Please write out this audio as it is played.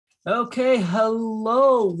Okay,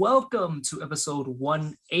 hello. Welcome to episode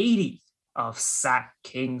 180 of Sack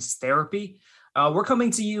Kings Therapy. We're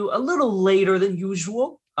coming to you a little later than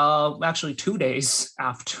usual, actually 2 days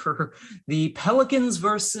after the Pelicans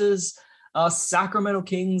versus Sacramento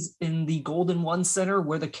Kings in the Golden One Center,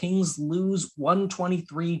 where the Kings lose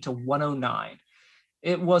 123 to 109.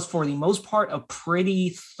 It was, for the most part, a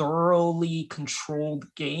pretty thoroughly controlled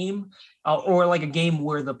game, or like a game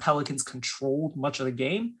where the Pelicans controlled much of the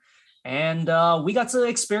game. And we got to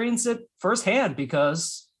experience it firsthand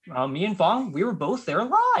because me and Fong, we were both there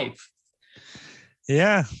live.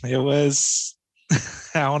 Yeah, it was,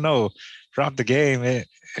 I don't know, throughout the game,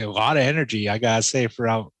 a lot of energy, I gotta say,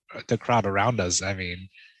 throughout the crowd around us. I mean,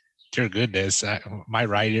 dear goodness, my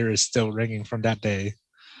right ear is still ringing from that day.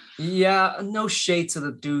 Yeah, no shade to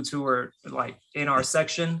the dudes who were like in our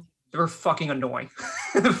section. They were fucking annoying.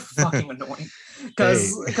 Fucking annoying. Hey,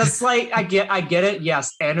 Cause like I get it,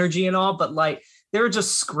 yes, energy and all, but like they were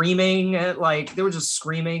just screaming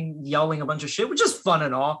yelling a bunch of shit, which is fun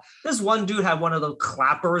and all. This one dude had one of the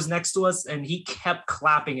clappers next to us and he kept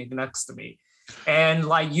clapping it next to me. And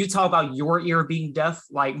like you talk about your ear being deaf,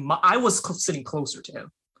 like I was sitting closer to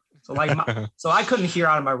him. So I couldn't hear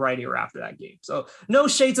out of my right ear after that game. So no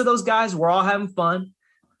shade to those guys. We're all having fun,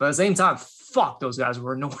 but at the same time, fuck, those guys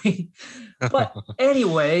were annoying. But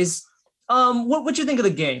anyways, what you think of the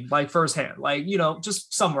game, like firsthand? Like,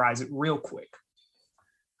 just summarize it real quick.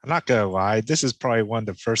 I'm not gonna lie, this is probably one of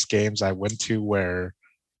the first games I went to where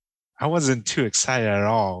I wasn't too excited at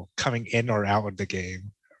all coming in or out of the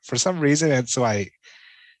game. For some reason, it's like,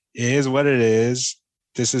 it is what it is.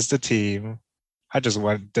 This is the team. I just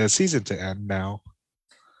want the season to end now.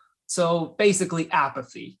 So basically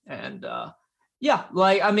apathy. And yeah,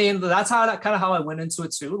 like I mean, that's kind of how I went into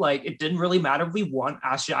it too. Like it didn't really matter if we won.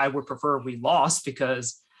 Actually, I would prefer if we lost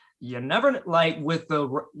because you never like with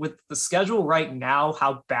the schedule right now,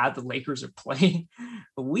 how bad the Lakers are playing.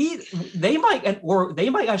 We they might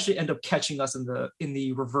actually end up catching us in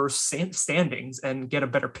the reverse standings and get a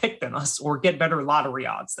better pick than us or get better lottery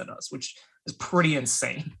odds than us, which is pretty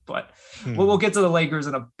insane. But we'll Hmm. get to the Lakers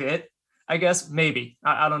in a bit, I guess. Maybe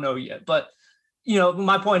I don't know yet, but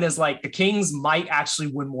my point is like the Kings might actually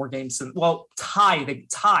win more games than tie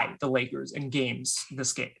the Lakers in games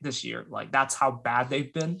this year. Like that's how bad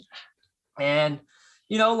they've been. And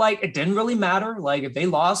like it didn't really matter. Like if they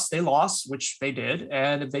lost, they lost, which they did.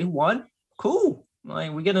 And if they won, cool.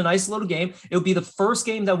 Like we get a nice little game. It would be the first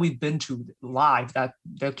game that we've been to live that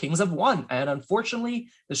the Kings have won. And unfortunately,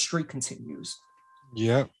 the streak continues.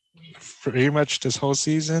 Yep. Pretty much this whole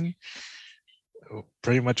season,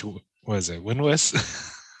 pretty much, was it, winless?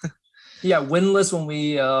 Yeah, winless when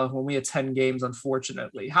we attend games,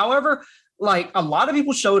 unfortunately. However, like a lot of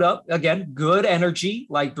people showed up again, good energy.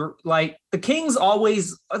 Like the Kings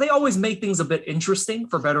always make things a bit interesting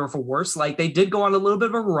for better or for worse. Like they did go on a little bit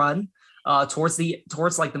of a run towards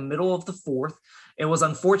like the middle of the fourth. It was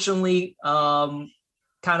unfortunately kind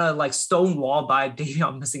of like stonewalled by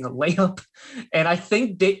Davion missing a layup. And I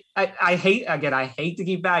think I hate to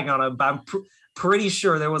keep bagging on it, but pretty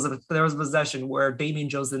sure there was a possession where Damian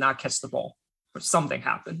Jones did not catch the ball or something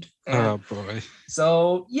happened. And Oh boy.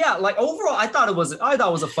 so yeah, like overall, I thought it was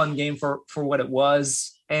a fun game for what it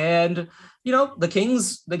was. And the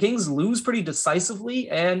Kings lose pretty decisively,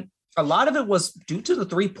 and a lot of it was due to the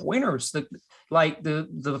 3-pointers.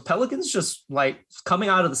 The Pelicans just like coming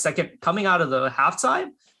out of the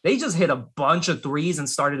halftime, they just hit a bunch of threes and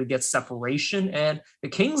started to get separation. And the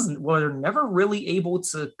Kings were never really able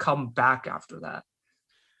to come back after that.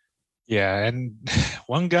 Yeah, and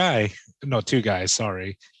one guy, no, two guys,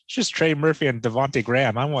 sorry. It's just Trey Murphy and Devontae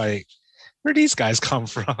Graham. I'm like, where these guys come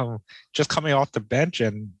from? Just coming off the bench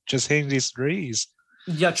and just hitting these threes.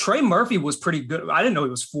 Yeah, Trey Murphy was pretty good. I didn't know he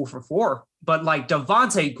was 4 for 4, but like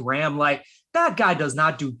Devontae Graham, like that guy does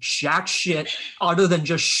not do jack shit other than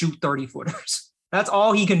just shoot 30-footers. That's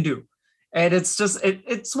all he can do. And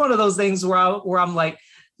it's one of those things where I'm like,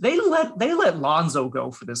 they let Lonzo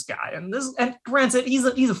go for this guy. And granted, he's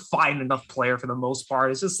a fine enough player for the most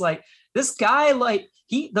part. It's just like this guy, like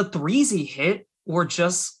the threes he hit were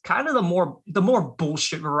just kind of the more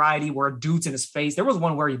bullshit variety where a dude's in his face. There was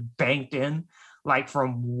one where he banked in like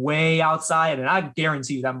from way outside, and I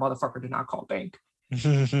guarantee you that motherfucker did not call bank.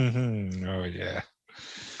 Oh yeah.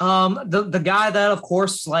 The guy that, of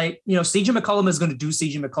course, like CJ McCollum is going to do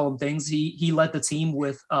CJ McCollum things. He led the team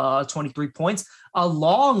with 23 points,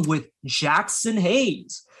 along with Jackson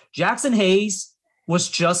Hayes. Jackson Hayes was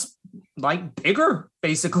just like bigger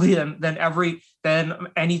basically than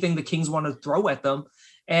anything the Kings want to throw at them,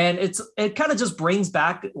 and it kind of just brings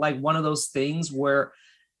back like one of those things where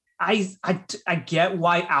I get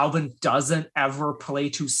why Alvin doesn't ever play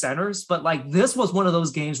two centers, but like this was one of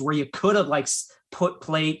those games where you could have like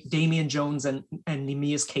play Damian Jones and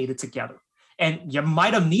Neemias Queta together. And you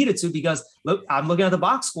might have needed to because look, I'm looking at the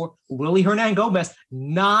box score. Willie Hernangomez,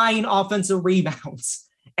 9 offensive rebounds.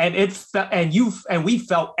 And we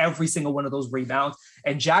felt every single one of those rebounds.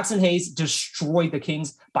 And Jackson Hayes destroyed the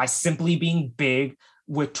Kings by simply being big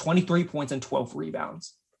with 23 points and 12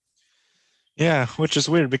 rebounds. Yeah, which is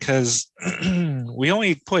weird because we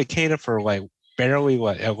only played Queta for like barely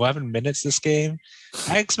 11 minutes this game.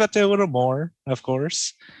 I expected a little more, of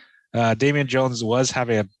course. Damian Jones was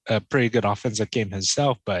having a pretty good offensive game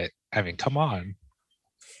himself, but I mean, come on.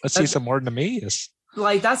 Let's see some more than me.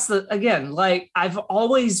 Like that's like I've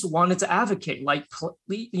always wanted to advocate, like,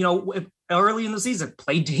 early in the season,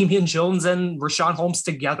 play Damian Jones and Rashawn Holmes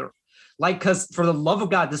together. Like, because for the love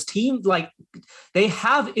of God, this team, like, they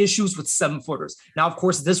have issues with 7-footers. Now, of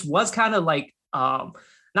course, this was kind of like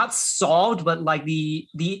not solved, but like the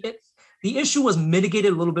issue was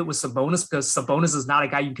mitigated a little bit with Sabonis because Sabonis is not a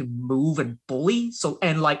guy you can move and bully. So,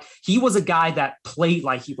 and like he was a guy that played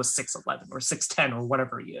like he was 6'11" or 6'10" or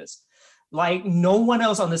whatever he is. Like no one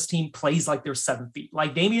else on this team plays like they're 7 feet.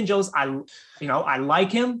 Like Damian Jones, I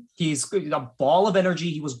like him. He's a ball of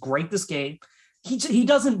energy. He was great this game. He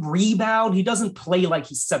doesn't rebound. He doesn't play like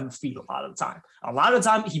he's 7 feet a lot of the time. A lot of the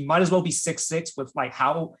time, he might as well be 6'6" with like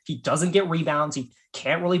how he doesn't get rebounds. He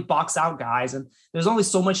can't really box out guys, and there's only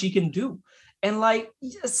so much he can do. And like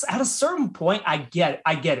at a certain point, I get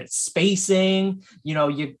it. Spacing, you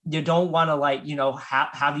don't want to like,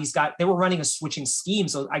 have these guys. They were running a switching scheme,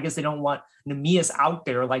 so I guess they don't want Neemias out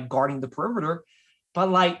there like guarding the perimeter. But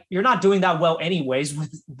like you're not doing that well anyways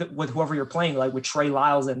with whoever you're playing, like with Trey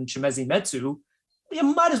Lyles and Chimezie Metu. You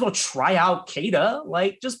might as well try out Queta,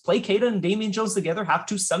 like just play Queta and Damian Jones together, have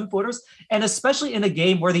 2 7-footers, and especially in a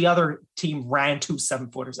game where the other team ran 2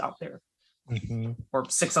 7-footers out there. Mm-hmm. Or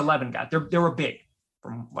 6'11" guys. They were big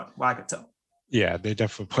from what I could tell. Yeah, they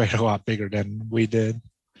definitely played a lot bigger than we did.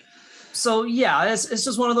 So yeah, it's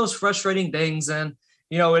just one of those frustrating things, and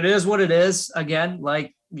it is what it is. Again,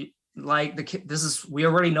 we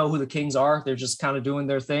already know who the Kings are. They're just kind of doing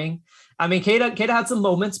their thing. I mean, Queta had some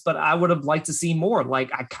moments, but I would have liked to see more.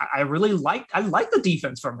 Like I like the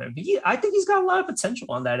defense from him. I think he's got a lot of potential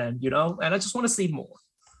on that end, and I just want to see more.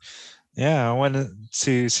 Yeah, I wanted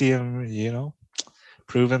to see him,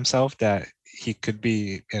 prove himself that he could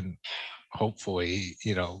be, and hopefully,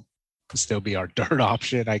 still be our third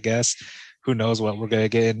option, I guess. Who knows what we're going to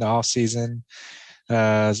get in the off season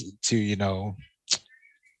who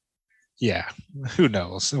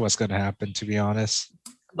knows what's going to happen, to be honest.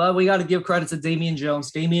 But we got to give credit to Damian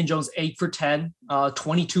Jones. Damian Jones, 8 for 10,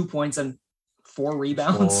 22 points and 4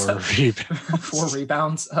 rebounds. 4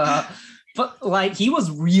 rebounds. But like he was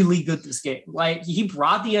really good this game. Like he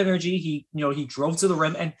brought the energy. He drove to the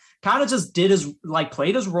rim and kind of just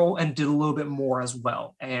played his role and did a little bit more as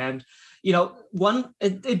well. And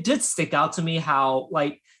it did stick out to me how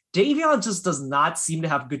like Davion just does not seem to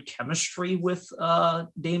have good chemistry with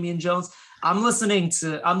Damian Jones. I'm listening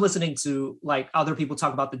to like other people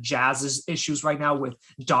talk about the Jazz's issues right now with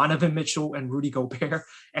Donovan Mitchell and Rudy Gobert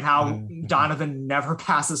and how Donovan never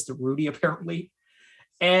passes to Rudy apparently.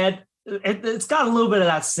 And it's got a little bit of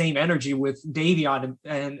that same energy with Davion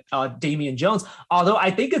and Damian Jones. Although I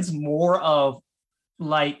think it's more of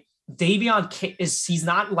like Davion he's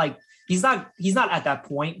not at that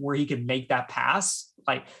point where he can make that pass,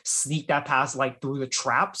 like sneak that pass like through the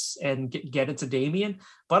traps and get it to Damian.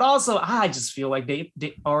 But also I just feel like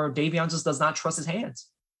Davion just does not trust his hands.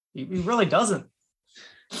 He really doesn't.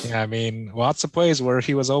 Yeah, I mean, lots of plays where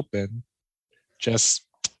he was open, just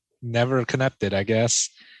never connected, I guess.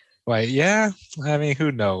 Like, yeah, I mean,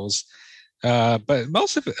 who knows? But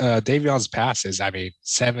most of Davion's passes,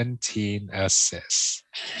 17 assists.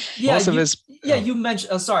 Yeah, you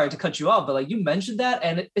mentioned. Sorry to cut you off, but like you mentioned that,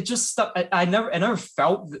 and it just stuck. I never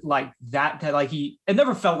felt like that. That like it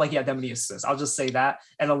never felt like he had that many assists. I'll just say that,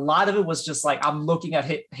 and a lot of it was just like I'm looking at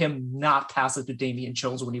him not passing to Damian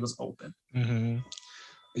Jones when he was open. Mm-hmm.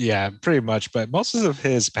 Yeah, pretty much. But most of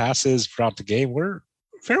his passes throughout the game were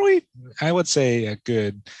fairly, I would say, a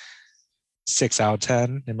good 6 out of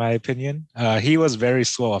 10 in my opinion. He was very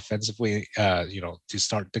slow offensively, to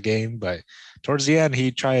start the game, but towards the end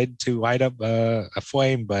he tried to light up a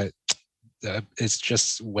flame, but it's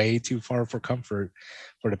just way too far for comfort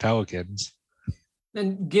for the Pelicans.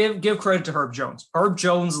 And give credit to Herb Jones. Herb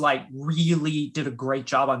Jones like really did a great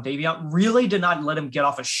job on Davion. Really did not let him get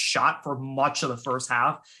off a shot for much of the first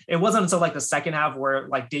half. It wasn't until like the second half where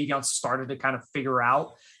like Davion started to kind of figure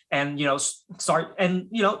out. and he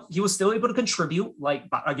was still able to contribute, like,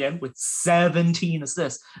 again, with 17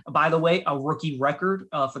 assists. By the way, a rookie record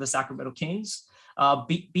for the Sacramento Kings,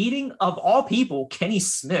 beating, of all people, Kenny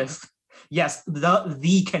Smith. Yes,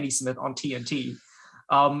 the Kenny Smith on TNT,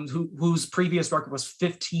 whose previous record was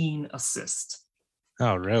 15 assists.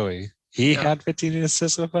 Oh, really? He had 15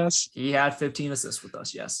 assists with us? He had 15 assists with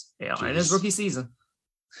us, yes. Yeah, in his rookie season.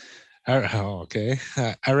 Oh, okay.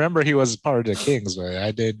 I remember he was part of the Kings, but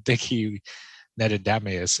I didn't think he netted that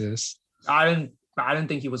many assists. I didn't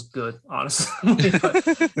think he was good, honestly.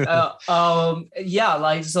 But,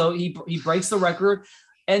 so he breaks the record,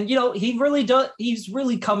 and he really does. He's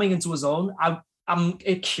really coming into his own. I'm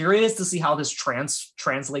curious to see how this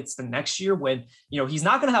translates to next year, when he's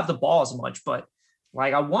not going to have the ball as much, but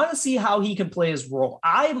like, I want to see how he can play his role.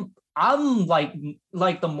 I'm like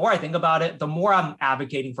the more I think about it, the more I'm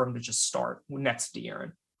advocating for him to just start next to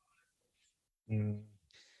De'Aaron.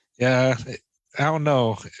 Yeah, I don't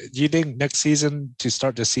know. Do you think next season to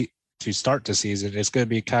start the season it's going to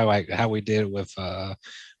be kind of like how we did with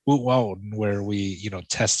Woot Walton, where we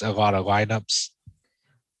test a lot of lineups?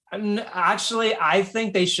 And actually, I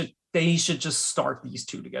think they should just start these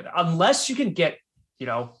two together, unless you can get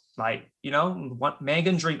what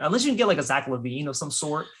Megan Dream, unless you can get like a Zach LaVine of some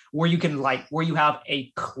sort, where you can where you have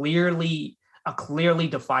a clearly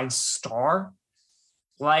defined star.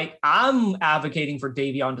 Like, I'm advocating for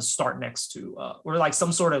Davion to start next to or like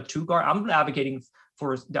some sort of two guard. I'm advocating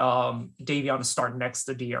for Davion to start next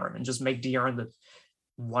to De'Aaron and just make De'Aaron the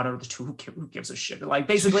one or the two. Who gives a shit? Like,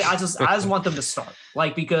 basically, I just want them to start,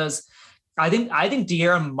 like, because I think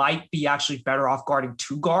De'Aaron might be actually better off guarding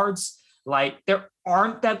two guards. Like,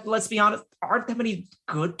 let's be honest, aren't that many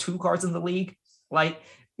good two guards in the league.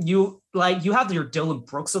 You have your Dylan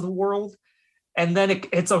Brooks of the world, and then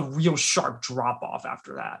it's a real sharp drop off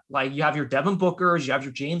after that. Like, you have your Devin Bookers, you have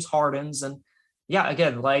your James Hardens, and then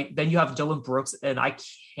you have Dylan Brooks, and I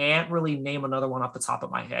can't really name another one off the top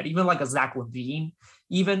of my head. Even like a Zach LaVine,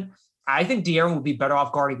 even. I think De'Aaron would be better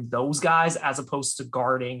off guarding those guys as opposed to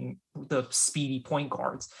guarding the speedy point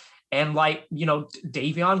guards. And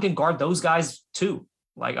Davion can guard those guys too.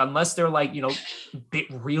 Like, unless they're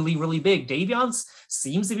really, really big. Davion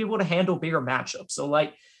seems to be able to handle bigger matchups. So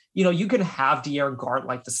you can have De'Aaron guard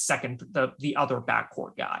like the other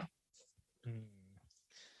backcourt guy.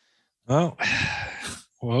 Well,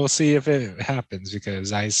 we'll see if it happens,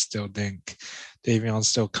 because I still think Davion's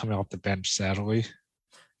still coming off the bench, sadly.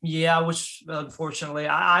 Yeah, which unfortunately,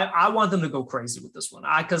 I want them to go crazy with this one.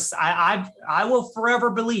 Because I will forever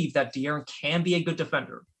believe that De'Aaron can be a good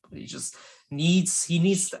defender. He just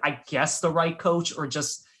needs, I guess, the right coach, or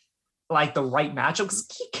just like the right matchup, because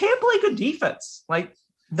he can't play good defense. Like,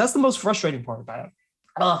 that's the most frustrating part about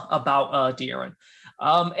De'Aaron.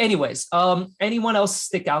 Anyways, anyone else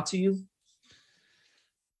stick out to you?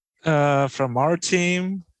 From our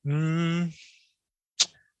team,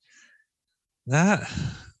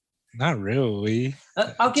 not really.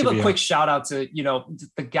 I'll give a quick shout out to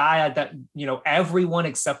the guy that everyone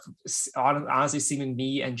except honestly seeming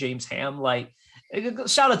me and James Ham. Like,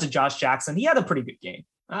 shout out to Josh Jackson. He had a pretty good game.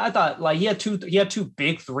 I thought he had two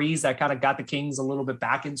big threes that kind of got the Kings a little bit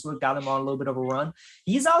back into it, got him on a little bit of a run.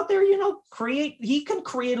 He's out there, he can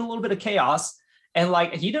create a little bit of chaos, and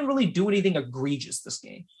he didn't really do anything egregious this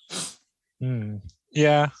game.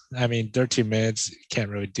 Yeah, I mean, 13 minutes, can't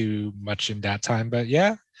really do much in that time, but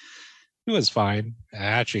yeah, it was fine. I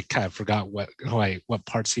actually kind of forgot what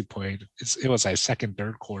parts he played. It was second,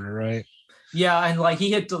 third quarter, right? Yeah, and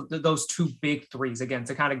he hit those two big threes again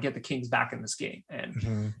to kind of get the Kings back in this game.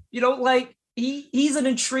 And he's an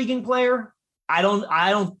intriguing player. I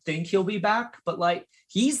don't think he'll be back, but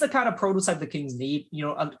he's the kind of prototype the Kings need.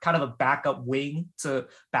 Kind of a backup wing to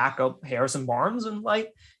back up Harrison Barnes, and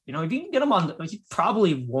if you can get him on, he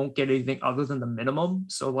probably won't get anything other than the minimum.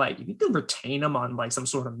 So if you can retain him on some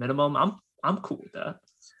sort of minimum, I'm cool with that.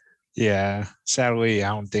 Yeah, sadly, I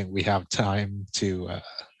don't think we have time to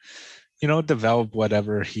develop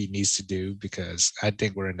whatever he needs to do, because I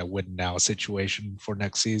think we're in a win now situation for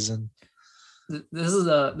next season. This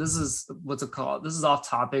is what's it called? This is off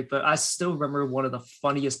topic, but I still remember one of the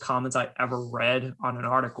funniest comments I ever read on an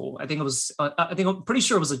article. I'm pretty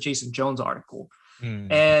sure it was a Jason Jones article.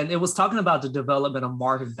 And it was talking about the development of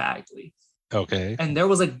Marvin Bagley. Okay. And there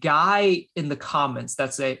was a guy in the comments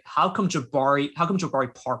that say, how come Jabari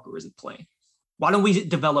Parker isn't playing? Why don't we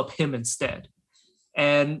develop him instead?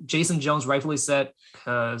 And Jason Jones rightfully said,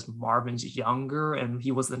 because Marvin's younger and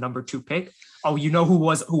he was the number 2 pick. Oh,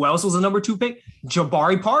 who else was the number 2 pick?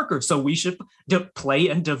 Jabari Parker. So we should play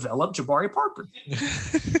and develop Jabari Parker.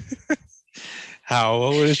 How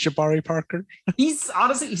old is Jabari Parker? He's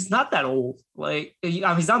not that old. Like, he's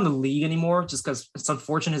not in the league anymore just because it's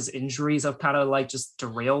unfortunate his injuries have kind of like just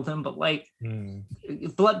derailed him. But like,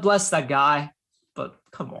 bless that guy. But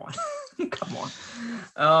come on, come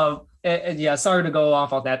on. And yeah, sorry to go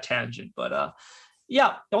off on that tangent, but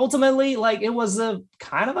yeah, ultimately, like, it was a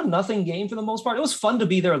kind of a nothing game for the most part. It was fun to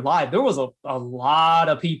be there live. There was a lot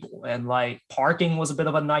of people, and like parking was a bit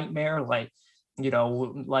of a nightmare. Like,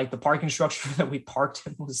 like the parking structure that we parked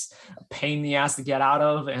in was a pain in the ass to get out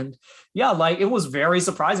of. And yeah, like it was very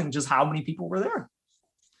surprising just how many people were there.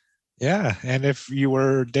 Yeah. And if you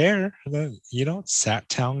were there, then,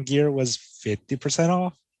 Sat-Town gear was 50%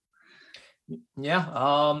 off. Yeah.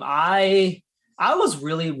 I was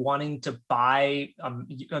really wanting to buy,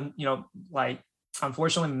 like,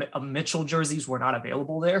 unfortunately, Mitchell jerseys were not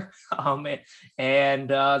available there. And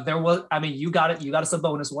there was, you got it. You got us a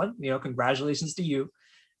bonus one, congratulations to you.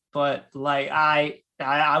 But like, I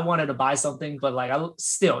wanted to buy something, but like, I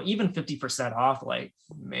still, even 50% off, like,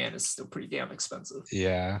 man, it's still pretty damn expensive.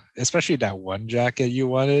 Yeah. Especially that one jacket you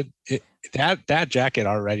wanted. That jacket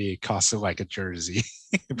already costed like a jersey.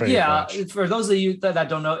 Yeah, much. for those of you that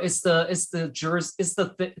don't know, it's the jersey, it's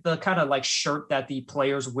the kind of like shirt that the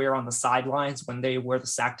players wear on the sidelines when they wear the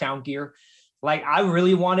Sacktown gear. Like, I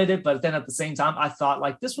really wanted it, but then at the same time, I thought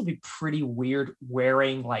like this would be pretty weird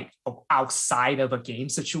wearing like outside of a game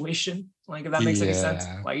situation. Like, if that makes any sense.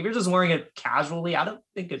 Like, if you're just wearing it casually, I don't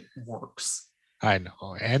think it works. I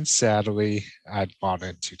know, and sadly, I bought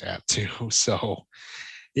into that too. So,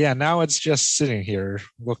 yeah, now it's just sitting here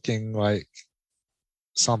looking like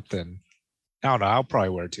something. I don't know. I'll probably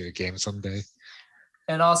wear it to a game someday.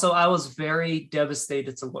 And also, I was very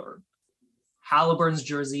devastated to learn Halliburton's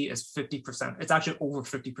jersey is 50%. It's actually over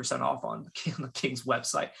 50% off on the Kings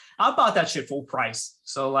website. I bought that shit full price.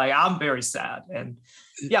 So like, I'm very sad. And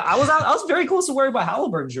yeah, I was very close to wearing my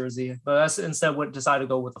Halliburton jersey, but I instead decided to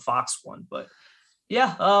go with the Fox one. But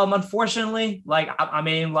yeah, unfortunately, like,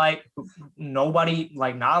 like nobody,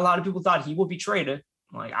 like not a lot of people thought he would be traded.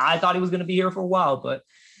 Like, I thought he was going to be here for a while, but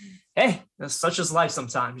hey, that's such as life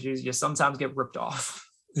sometimes. You sometimes get ripped off.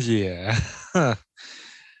 Yeah.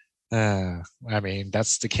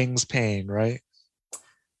 That's the King's pain, right?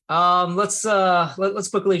 Let's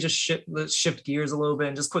quickly just shift gears a little bit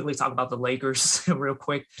and just quickly talk about the Lakers real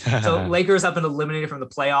quick. So Lakers have been eliminated from the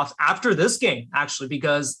playoffs after this game, actually,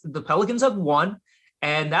 because the Pelicans have won,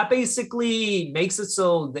 and that basically makes it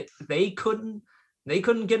so that they couldn't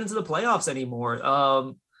get into the playoffs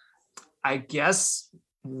anymore. I guess,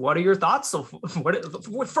 what are your thoughts? So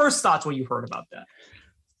what first thoughts when you heard about that?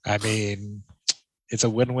 It's a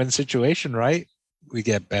win-win situation, right? We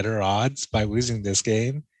get better odds by losing this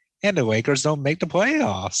game, and the Lakers don't make the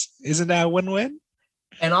playoffs. Isn't that a win-win?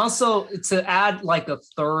 And also, to add like a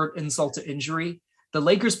third insult to injury, the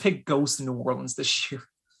Lakers picked Ghost New Orleans this year.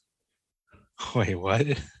 Wait, what?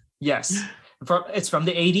 Yes. It's from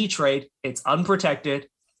the AD trade. It's unprotected.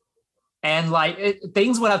 And like,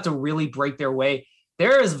 things would have to really break their way.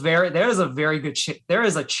 There is a very good chance.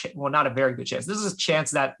 Well, not a very good chance. This is a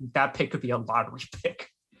chance that pick could be a lottery pick.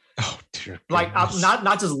 Oh dear. Like,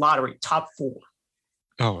 not just lottery, top 4.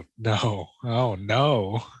 Oh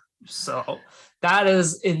no. So that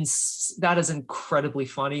is incredibly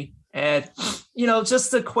funny. And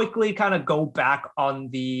just to quickly kind of go back on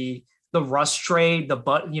the Russ trade,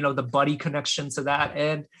 the buddy connection to that,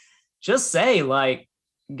 and just say, like,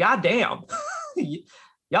 goddamn,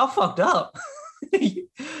 y'all fucked up.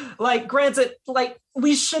 Like, granted, like,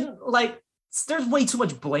 we shouldn't, like, there's way too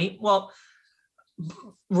much blame. Well,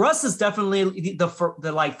 Russ is definitely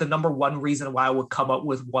the number one reason why I would come up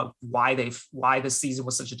with why the season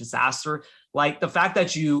was such a disaster. Like, the fact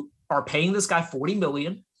that you are paying this guy $40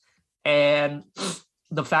 million, and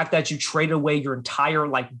the fact that you traded away your entire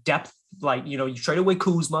like depth, like, you traded away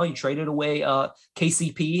Kuzma, you traded away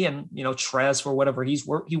KCP and Trez for whatever he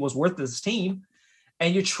was worth to this team,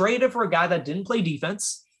 and you traded for a guy that didn't play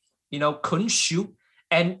defense, couldn't shoot,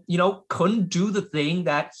 and couldn't do the thing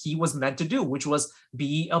that he was meant to do, which was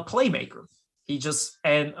be a playmaker.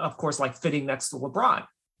 And of course, like, fitting next to LeBron.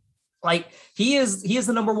 Like, he is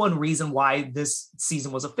the number one reason why this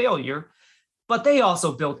season was a failure. But they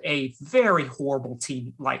also built a very horrible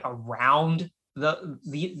team, like, around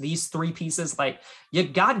these three pieces. Like, you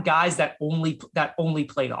got guys that only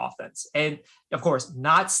played offense, and of course,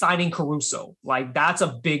 not signing Caruso, like, that's a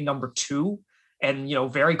big number 2,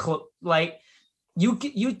 and very close. Like, you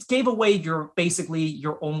gave away your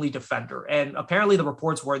only defender, and apparently the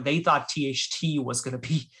reports were they thought THT was going to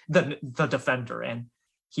be the defender, and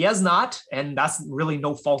he has not, and that's really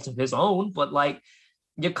no fault of his own. But like,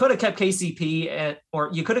 you could have kept KCP, or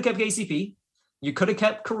you could have kept KCP. You could have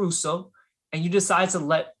kept Caruso, and you decided to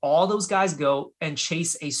let all those guys go and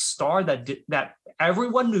chase a star that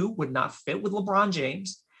everyone knew would not fit with LeBron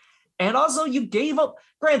James. And also you gave up,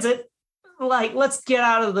 granted, like let's get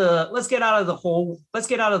out of the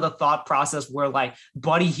thought process where like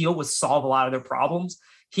Buddy Hield would solve a lot of their problems.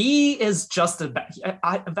 He is just in fact,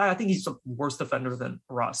 I think he's a worse defender than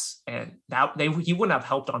Russ, and he wouldn't have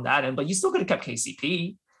helped on that end. But you still could have kept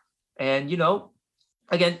KCP, and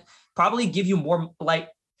again, probably give you more like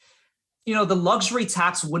the luxury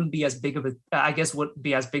tax wouldn't be as big of a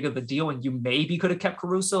deal, and you maybe could have kept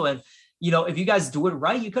Caruso, and if you guys do it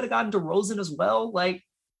right, you could have gotten DeRozan as well. Like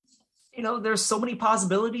there's so many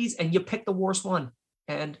possibilities, and you picked the worst one,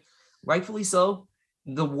 and rightfully so.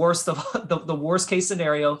 The worst of the worst case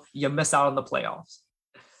scenario, you miss out on the playoffs.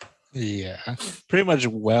 Yeah, pretty much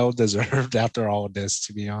well deserved after all of this,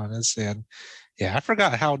 to be honest. And yeah, I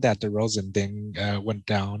forgot how that DeRozan thing went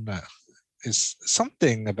down. It's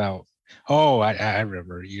something about I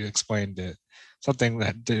remember you explained it. Something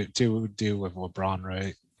that to do with LeBron,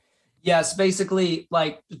 right? Yes, basically,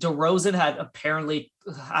 like DeRozan had apparently,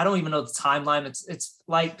 I don't even know the timeline. It's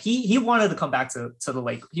like he wanted to come back to the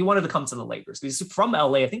Lakers. He wanted to come to the Lakers. He's from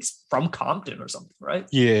LA. I think he's from Compton or something, right?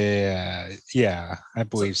 Yeah, I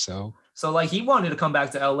believe so. So like he wanted to come back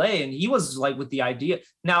to LA, and he was like with the idea.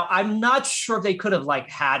 Now I'm not sure if they could have like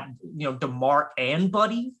had DeMar and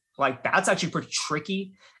Buddy. Like that's actually pretty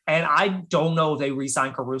tricky. And I don't know if they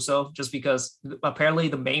re-signed Caruso, just because apparently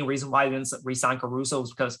the main reason why they didn't re-sign Caruso was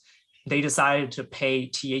because they decided to pay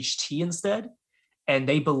THT instead, and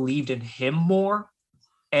they believed in him more,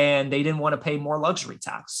 and they didn't want to pay more luxury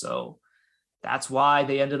tax. So that's why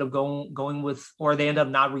they ended up going with, or they ended up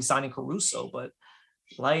not re-signing Caruso. But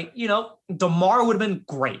like, DeMar would have been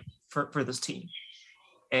great for this team,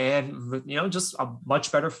 and just a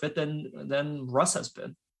much better fit than Russ has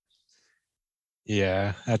been.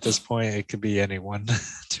 Yeah, at this point, it could be anyone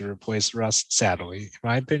to replace Russ, sadly, in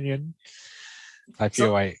my opinion. I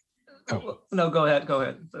feel like... Oh. No, go ahead.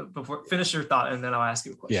 Before finish your thought, and then I'll ask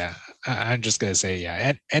you a question. Yeah, I'm just going to say,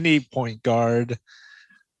 yeah, any point guard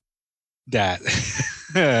that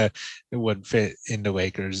would fit in the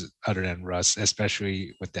Lakers other than Russ,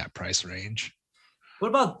 especially with that price range. What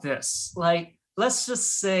about this? Like, let's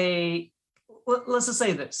just say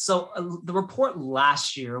this. So the report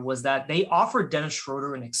last year was that they offered Dennis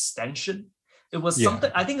Schroeder an extension. It was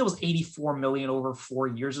something, I think it was $84 million over 4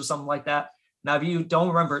 years or something like that. Now, if you don't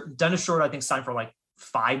remember, Dennis Schroeder, I think, signed for like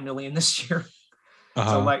 $5 million this year.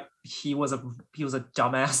 So like he was a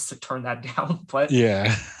dumbass to turn that down. But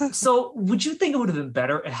yeah. So would you think it would have been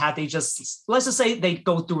better had they just, let's just say they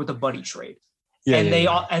go through with the Buddy trade, and they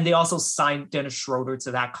also signed Dennis Schroeder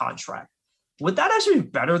to that contract? Would that actually be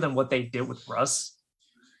better than what they did with Russ?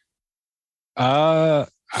 I'm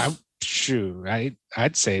sure.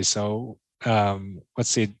 I'd say so. Let's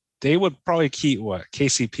see. They would probably keep what,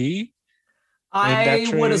 KCP? I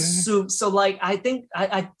would assume so. Like, I think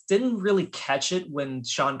I didn't really catch it when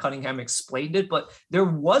Sean Cunningham explained it, but there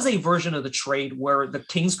was a version of the trade where the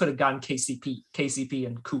Kings could have gotten KCP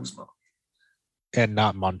and Kuzma, and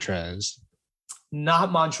not Montrez.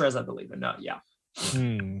 Not Montrez, I believe. No, yeah.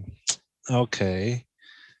 Okay.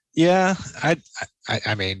 Yeah,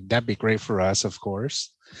 I mean, that'd be great for us, of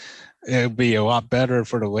course. It'd be a lot better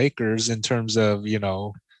for the Lakers in terms of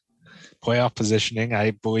playoff positioning.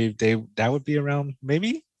 I believe that would be around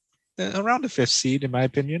maybe around the 5th seed, in my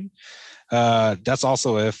opinion. That's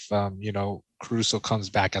also if Caruso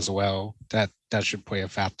comes back as well. That should play a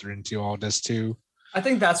factor into all this too. I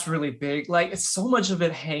think that's really big. Like, it's so much of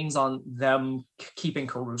it hangs on them keeping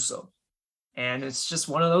Caruso, and it's just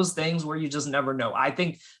one of those things where you just never know. I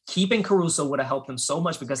think keeping Caruso would have helped them so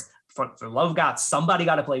much, because for the love of God, somebody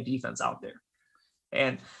got to play defense out there,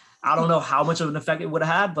 and I don't know how much of an effect it would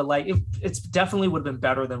have had, but like it's definitely would have been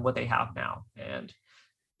better than what they have now. And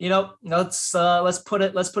let's put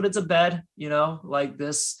it to bed. Like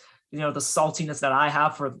this, the saltiness that I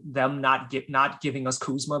have for them not giving us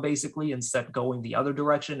Kuzma, basically, instead going the other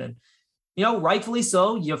direction. And rightfully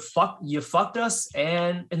so. You fucked us,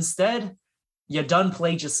 and instead you done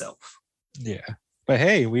played yourself. Yeah. But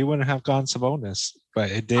hey, we wouldn't have gone Sabonis,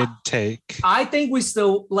 but it did take. I think we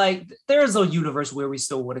still, like, there's a universe where we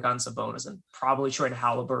still would have gotten Sabonis and probably traded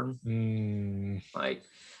Halliburton. And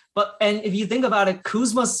if you think about it,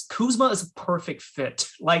 Kuzma is a perfect fit.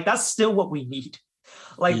 Like, that's still what we need.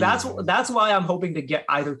 Like, that's why I'm hoping to get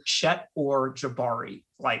either Chet or Jabari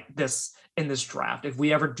like this in this draft. If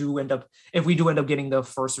we do end up getting the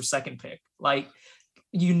 1st or 2nd pick, like,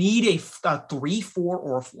 you need a 3-4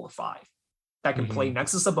 or a 4-5 that can play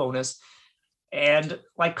next to Sabonis. And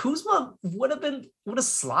like Kuzma would have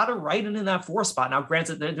slotted right in that 4 spot. Now,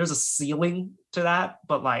 granted, there's a ceiling to that,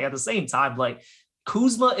 but like at the same time, like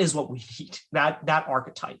Kuzma is what we need. That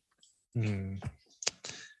archetype.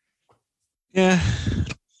 Yeah,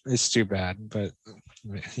 it's too bad, but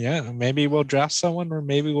yeah, maybe we'll draft someone, or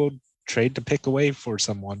maybe we'll trade the pick away for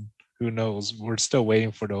someone. Who knows? We're still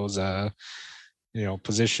waiting for those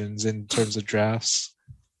positions in terms of drafts.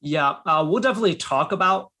 Yeah, we'll definitely talk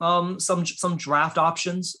about some draft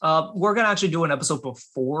options. We're gonna actually do an episode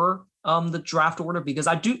before the draft order, because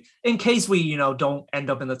I do, in case we don't end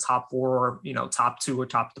up in the top 4 or top 2 or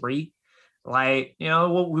top 3. Like we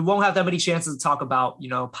won't have that many chances to talk about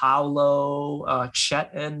Paolo, Chet,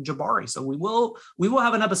 and Jabari. So we will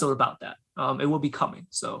have an episode about that. It will be coming.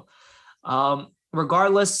 So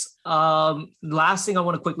regardless, last thing I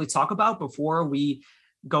want to quickly talk about before we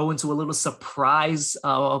go into a little surprise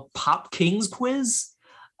Pop Kings quiz.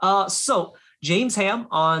 So James Ham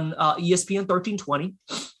on ESPN 1320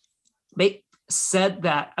 said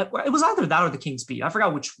that it was either that or the Kings beat. I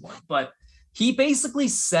forgot which one, but he basically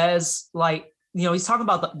says, like, he's talking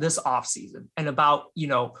about this offseason and about,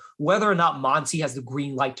 whether or not Monty has the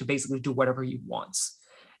green light to basically do whatever he wants.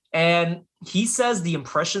 And he says the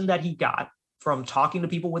impression that he got from talking to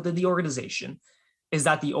people within the organization is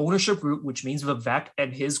that the ownership group, which means Vivek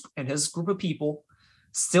and his group of people,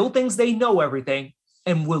 still thinks they know everything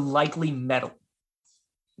and will likely meddle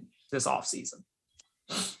this offseason.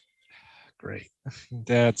 Great.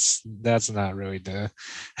 That's not really the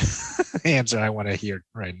answer I want to hear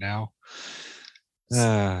right now.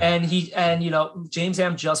 And James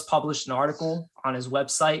Ham just published an article on his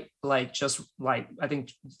website, I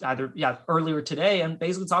think earlier today, and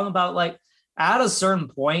basically talking about, like, at a certain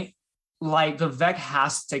point, like, Vivek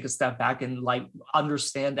has to take a step back and like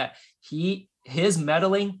understand that his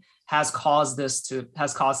meddling has caused this to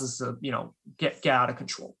get out of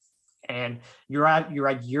control. And you're at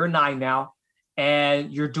year 9 now,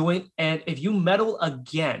 and if you meddle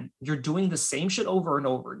again, you're doing the same shit over and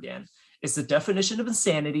over again. It's the definition of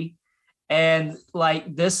insanity. And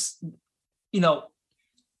like this,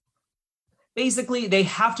 basically they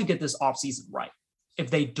have to get this offseason right.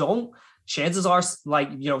 If they don't, chances are, like,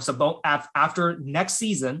 after next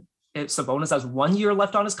season, if Sabonis has 1 year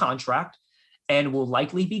left on his contract and will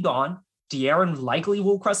likely be gone, De'Aaron likely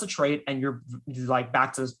will request a trade, and you're like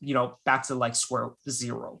back to like square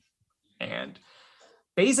 0. And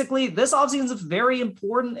basically this offseason is very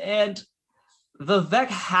important, and Vivek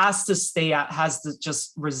has to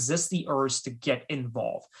just resist the urge to get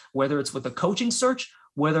involved, whether it's with the coaching search,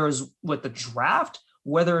 whether it's with the draft,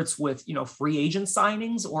 whether it's with free agent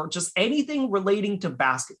signings, or just anything relating to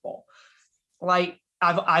basketball. Like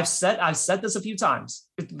I've said this a few times.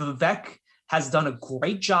 Vivek has done a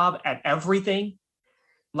great job at everything,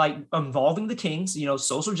 like involving the Kings,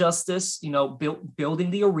 social justice,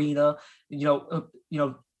 building the arena,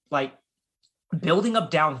 like building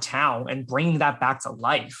up downtown and bringing that back to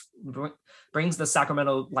life, brings the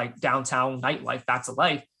Sacramento like downtown nightlife back to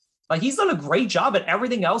life. Like, he's done a great job at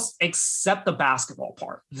everything else except the basketball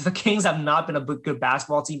part. The Kings have not been a good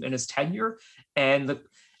basketball team in his tenure, and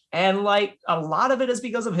like a lot of it is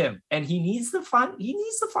because of him. And he needs to find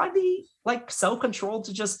the like self-control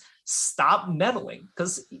to just stop meddling,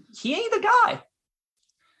 because he ain't the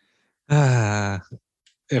guy.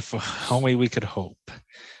 If only we could hope.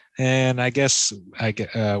 And I guess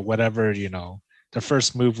whatever the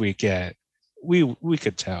first move we get, we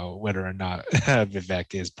could tell whether or not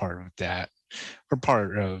Vivek is part of that, or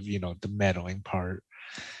part of the meddling part.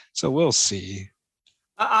 So we'll see.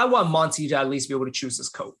 I want Monty to at least be able to choose his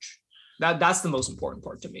coach. That's the most important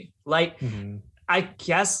part to me. Like, I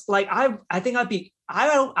guess, like, I think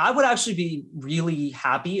I would actually be really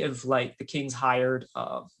happy if like the Kings hired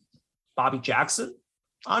Bobby Jackson.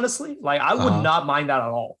 Honestly, like, I would not mind that at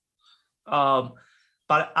all.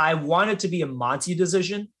 But I want it to be a Monty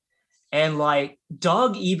decision. And like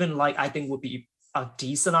Doug, even like, I think would be a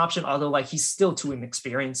decent option, although like he's still too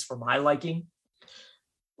inexperienced for my liking.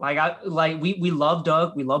 We love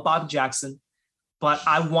Doug, we love Bobby Jackson, but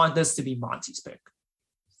I want this to be Monty's pick.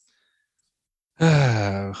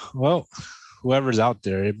 Well, whoever's out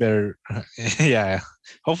there, it better, yeah.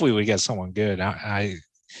 Hopefully we get someone good. I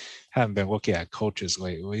haven't been looking at coaches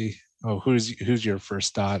lately. Oh, who's your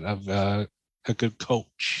first thought of a good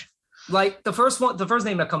coach? Like the first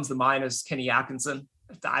name that comes to mind is Kenny Atkinson.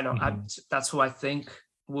 That's who I think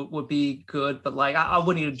would be good, but like I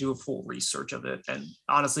would need to do a full research of it. And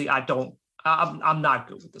honestly, I'm not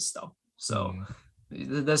good with this stuff. So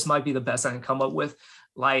this might be the best I can come up with.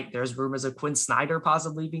 Like, there's rumors of Quinn Snyder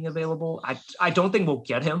possibly being available. I don't think we'll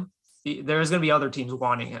get him. there's going to be other teams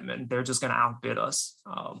wanting him, and they're just going to outbid us.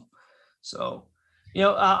 So,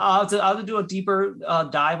 I'll have to do a deeper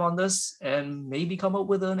dive on this and maybe come up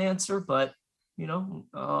with an answer. But,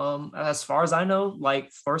 as far as I know,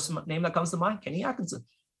 like first name that comes to mind, Kenny Atkinson.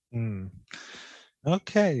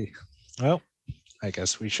 Okay. Well, I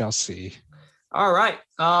guess we shall see. All right.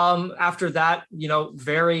 After that,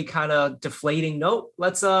 very kind of deflating note,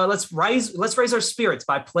 let's raise our spirits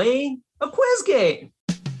by playing a quiz game.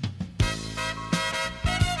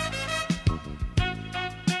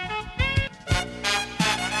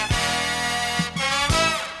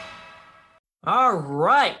 All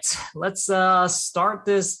right, let's start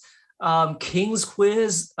this Kings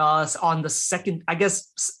quiz on the second, I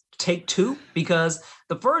guess, take two, because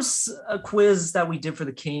the first quiz that we did for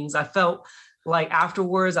the Kings, I felt like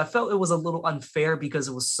afterwards, I felt it was a little unfair because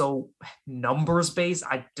it was so numbers based.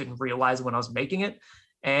 I didn't realize when I was making it.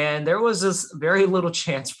 And there was just very little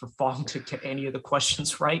chance for Fong to get any of the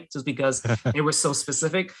questions right, just because they were so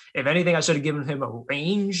specific. If anything, I should have given him a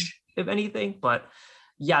range, if anything. But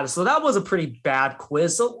yeah, so that was a pretty bad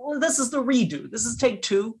quiz. So this is the redo. This is take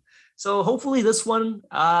two. So hopefully this one,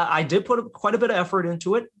 I did put quite a bit of effort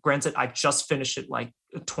into it. Granted, I just finished it like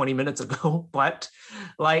 20 minutes ago, but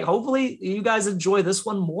like hopefully you guys enjoy this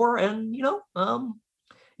one more. And,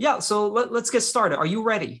 yeah, so let's get started. Are you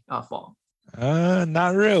ready, Fong?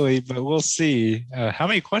 Not really, but we'll see. How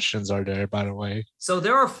many questions are there, by the way? So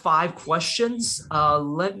there are 5 questions.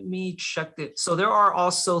 Let me check it. So there are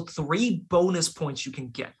also 3 bonus points you can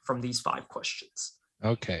get from these 5 questions.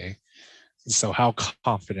 Okay. So how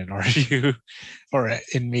confident are you or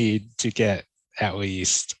in me to get at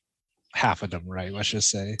least half of them right, let's just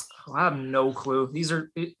say? I have no clue. These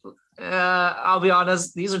are, I'll be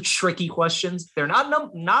honest, these are tricky questions. They're not a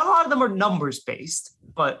lot of them are numbers based,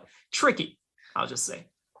 but tricky, I'll just say.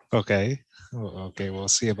 Okay. Okay, we'll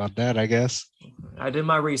see about that, I guess. I did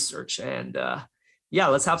my research, and yeah,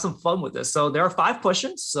 let's have some fun with this. So there are 5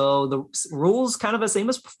 questions. So the rules kind of the same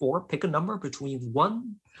as before. Pick a number between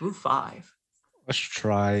 1 through 5. Let's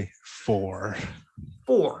try 4.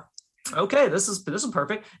 4. Okay, this is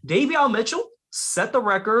perfect. Davion Mitchell set the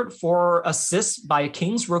record for assists by a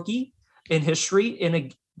Kings rookie in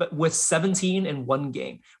history with 17 in one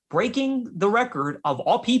game, breaking the record of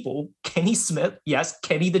all people, Kenny Smith. Yes,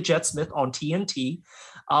 Kenny the Jet Smith on TNT.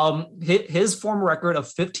 His former record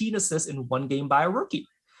of 15 assists in one game by a rookie.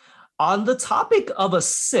 On the topic of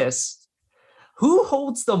assists, who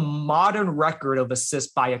holds the modern record of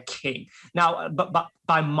assists by a King? Now,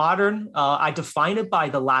 by modern, I define it by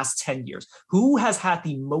the last 10 years. Who has had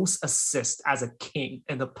the most assists as a King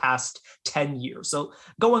in the past 10 years? So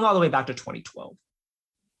going all the way back to 2012.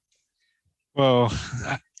 Well,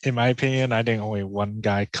 in my opinion, I think only one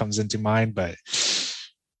guy comes into mind, but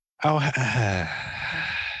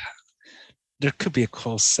there could be a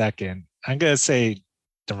close second. I'm going to say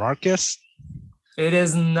DeMarcus. It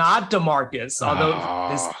is not DeMarcus,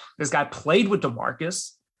 although this guy played with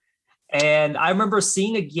DeMarcus. And I remember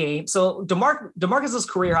seeing a game. So DeMarcus's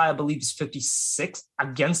career high, I believe, is 56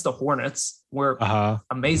 against the Hornets, where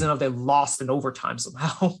amazing enough they lost in overtime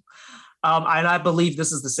somehow. And I believe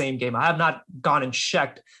this is the same game. I have not gone and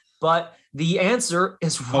checked, but the answer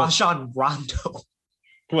is Rajon Rondo.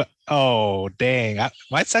 What? Oh, dang.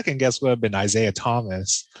 My second guess would have been Isaiah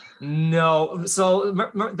Thomas. No. So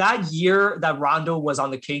that year that Rondo was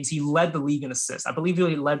on the Kings, he led the league in assists. I believe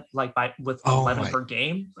he led with 11 per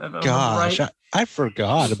game. Gosh, right. I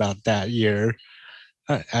forgot about that year.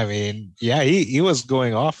 I mean, yeah, he was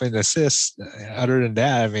going off in assists. Other than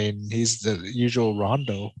that, I mean, he's the usual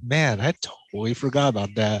Rondo. Man, I totally forgot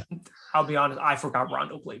about that. I'll be honest, I forgot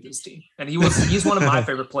Rondo played this team. And he's one of my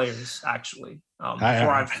favorite players, actually.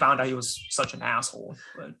 Before I found out he was such an asshole.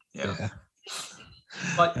 But yeah.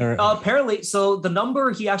 But apparently, so the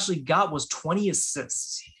number he actually got was 20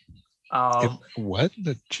 assists. What?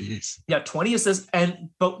 Jeez. Yeah, 20 assists.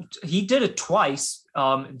 But he did it twice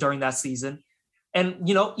during that season. And,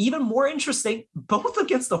 even more interesting, both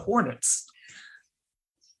against the Hornets.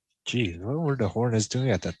 Geez, what were the Hornets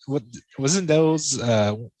doing at that? Wasn't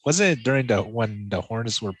it during when the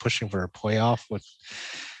Hornets were pushing for a playoff with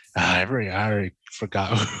I already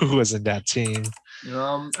forgot who was in that team.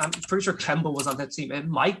 I'm pretty sure Kemba was on that team. It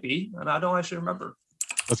might be, and I don't actually remember.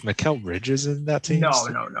 Was Mikal Bridges in that team? No.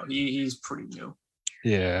 He's pretty new.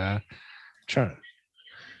 Yeah.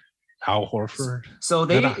 Al Horford.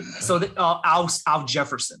 Al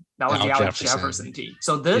Jefferson. That was the Al Jefferson team.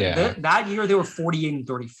 So that year they were 48 and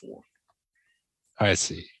 34. I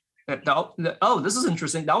see. This is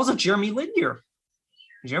interesting. That was a Jeremy Lin year.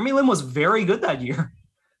 Jeremy Lin was very good that year.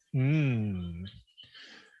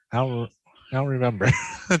 I don't remember,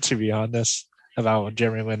 to be honest, about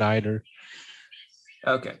Jeremy Lin either.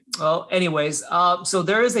 Okay. Well, anyways, so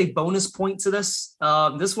there is a bonus point to this.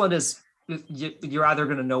 This one is you're either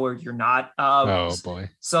going to know or you're not. Oh boy.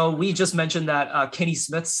 So we just mentioned that Kenny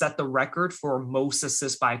Smith set the record for most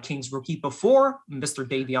assists by a Kings rookie before Mr.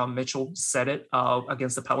 Davion Mitchell set it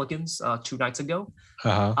against the Pelicans 2 nights ago.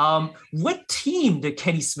 What team did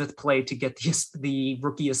Kenny Smith play to get the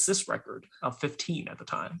rookie assist record of 15 at the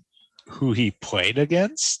time? Who he played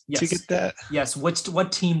against to get that? Yes.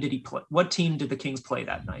 What team did he play? What team did the Kings play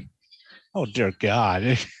that night? Oh dear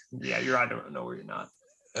God. Yeah, you're I don't know where you're not.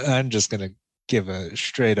 I'm just gonna give a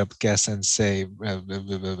straight up guess and say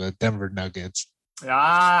Denver Nuggets.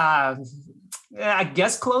 Yeah, I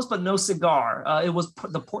guess close, but no cigar. It was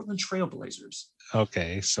the Portland Trail Blazers.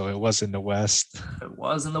 Okay, so it was in the West. It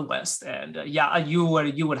was in the West, and you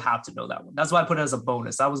would have to know that one. That's why I put it as a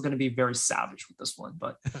bonus. I was going to be very savage with this one,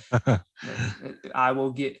 but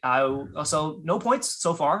so no points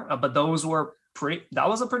so far. But those were that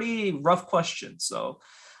was a pretty rough question. So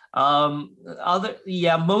most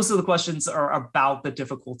of the questions are about the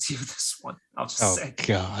difficulty of this one. I'll just say. Oh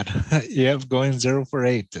God, yep, going 0 for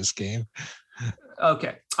 8 this game.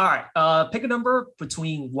 Okay. All right. Pick a number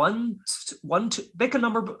between pick a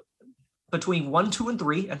number between 1, 2, and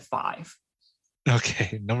 3, and 5.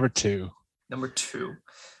 Okay. Number 2. Number 2.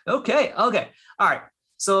 Okay. All right.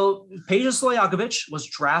 So Peja Stojakovic was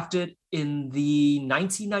drafted in the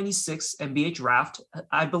 1996 NBA draft.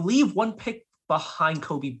 I believe one pick behind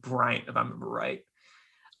Kobe Bryant, if I remember right.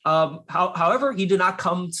 However, he did not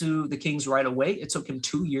come to the Kings right away. It took him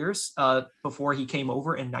 2 years before he came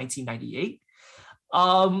over in 1998.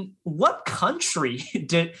 What country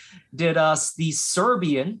did the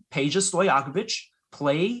Serbian Peja Stojakovic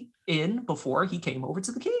play in before he came over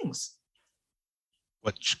to the Kings?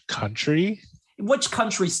 Which country? Which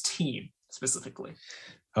country's team specifically?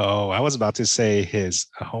 Oh, I was about to say his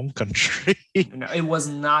home country. No, it was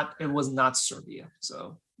not. It was not Serbia.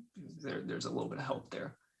 So there's a little bit of help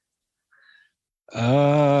there.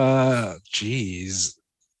 Geez.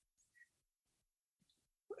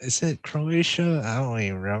 Is it Croatia? I don't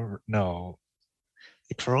even remember. No.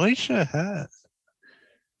 Croatia had.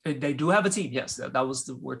 They do have a team. Yes, that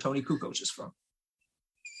was where Tony Kukoc is from.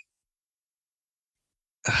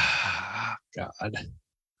 God.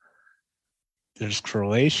 There's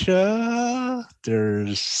Croatia.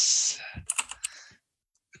 There's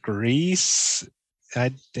Greece.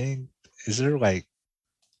 I think. Is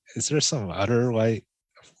there some other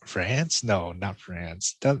France? No, not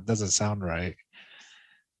France. That doesn't sound right.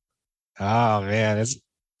 Oh man,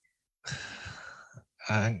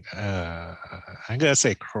 I'm gonna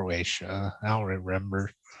say Croatia. I don't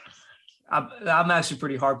remember. I'm actually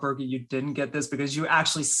pretty heartbroken you didn't get this because you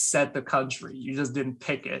actually said the country. You just didn't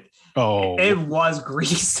pick it. Oh, it was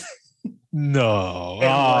Greece. No, it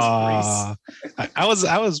was Greece.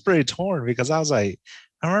 I was pretty torn because I was like,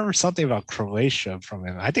 I remember something about Croatia from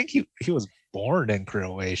him. I think he was born in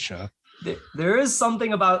Croatia. There is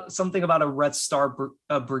something about a Red Star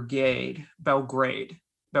Brigade, Belgrade.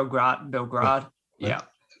 Yeah.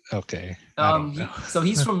 Okay. So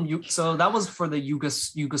he's from. So that was for the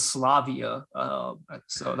Yugoslavia.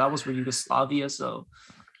 So that was for Yugoslavia. So,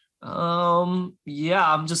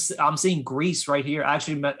 yeah. I'm seeing Greece right here. I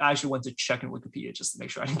actually went to check in Wikipedia just to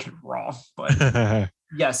make sure I didn't get it wrong. But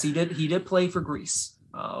yes, he did play for Greece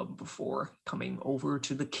before coming over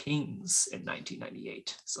to the Kings in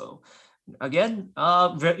 1998. So. Again,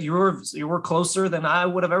 you were closer than I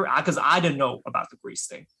would have ever, because I didn't know about the Greece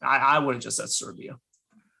thing. I would have just said Serbia.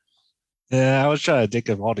 Yeah, I was trying to think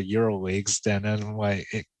of all the Euro leagues then, and I'm like,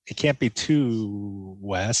 it can't be too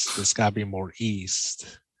west. It's got to be more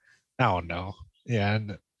east. I don't know. Yeah,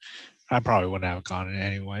 and I probably wouldn't have gone it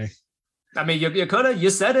anyway. I mean, you could have.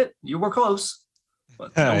 You said it. You were close,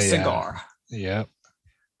 but no cigar. Yeah.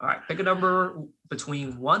 All right, pick a number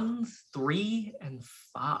between 1, 3, and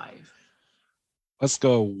 5. Let's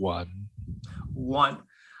go 1. 1.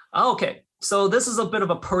 Okay, so this is a bit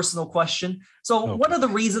of a personal question. So What are the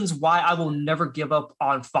reasons why I will never give up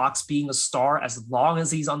on Fox being a star as long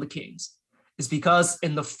as he's on the Kings? Is because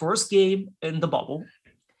in the first game in the bubble,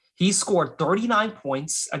 he scored 39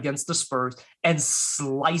 points against the Spurs and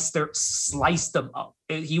sliced them up.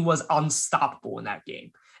 He was unstoppable in that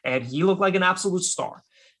game, and he looked like an absolute star.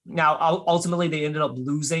 Now, ultimately, they ended up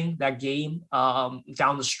losing that game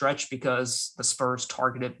down the stretch because the Spurs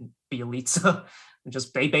targeted Bielitsa and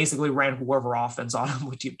they basically ran whoever offense on him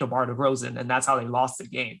with DeMar DeRozan, and that's how they lost the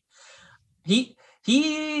game.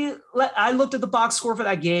 I looked at the box score for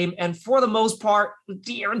that game, and for the most part,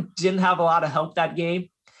 De'Aaron didn't have a lot of help that game.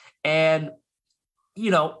 And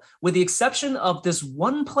with the exception of this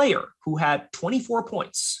one player who had 24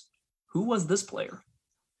 points, who was this player?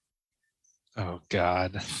 Oh,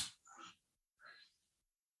 God.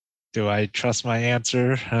 Do I trust my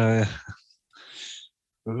answer? I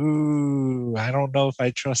don't know if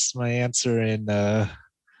I trust my answer in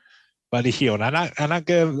Buddy Hield. I'm not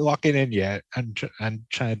gonna lock it in yet. I'm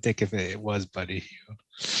trying to think if it was Buddy Hield.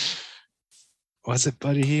 Was it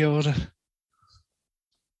Buddy Hield?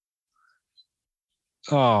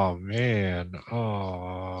 Oh man.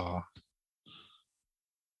 Oh.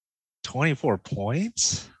 24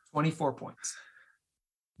 points? 24 points.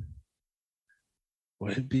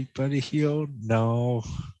 Would it be Buddy Hield? No.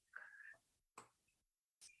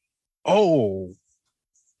 Oh.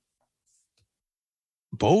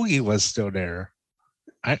 Bogey was still there.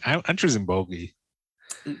 I'm choosing Bogey.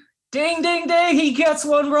 Ding, ding, ding. He gets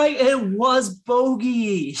one right. It was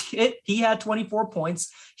Bogey. He had 24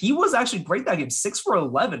 points. He was actually great that game, 6 for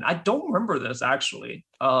 11. I don't remember this, actually.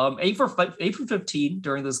 8 for 15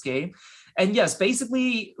 during this game. And yes,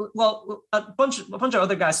 basically, well, a bunch of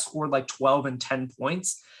other guys scored like 12 and 10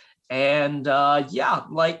 points. And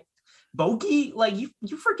like Bogey, like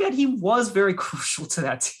you forget he was very crucial to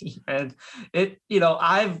that team. And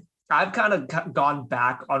I've kind of gone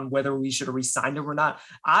back on whether we should have re-signed him or not.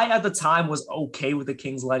 I, at the time, was okay with the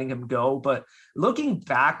Kings letting him go. But looking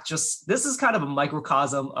back, this is kind of a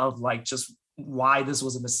microcosm of like just why this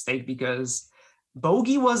was a mistake, because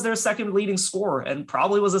Bogey was their second leading scorer and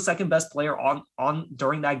probably was the second best player on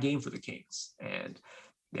during that game for the Kings. And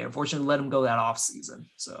they unfortunately let him go that offseason.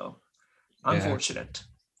 So unfortunate.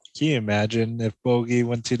 Can you imagine if Bogey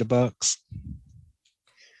went to the Bucks?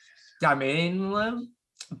 I mean,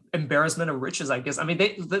 embarrassment of riches, I guess. I mean,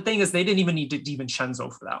 the thing is, they didn't even need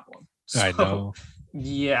DiVincenzo for that one. So, I know.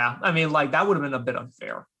 Yeah, I mean, like that would have been a bit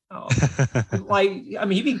unfair.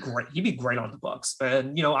 He'd be great. He'd be great on the Bucks,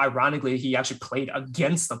 and ironically, he actually played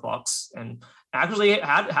against the Bucks and actually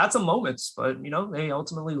had some moments, but they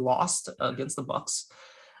ultimately lost against the Bucks.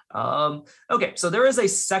 Okay, so there is a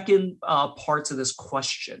second part to this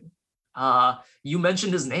question. You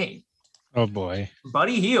mentioned his name. Oh boy,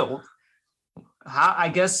 Buddy Hield. I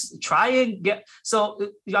guess try and get. So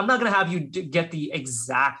I'm not gonna have you get the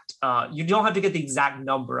exact. You don't have to get the exact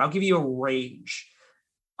number. I'll give you a range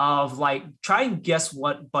of like try and guess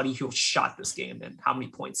what Buddy Hield shot this game and how many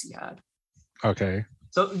points he had. Okay.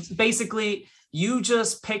 So basically, you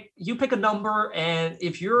just pick a number, and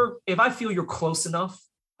if I feel you're close enough,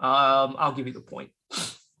 I'll give you the point.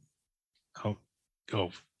 Oh,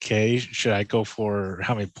 okay. Should I go for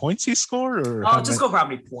how many points he scored, or just go for how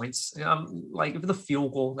many points? Like if the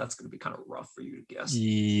field goal, that's going to be kind of rough for you to guess.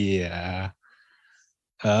 Yeah.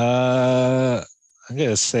 I'm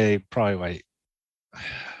gonna say probably like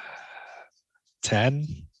 10.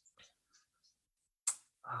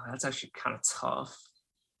 That's actually kind of tough.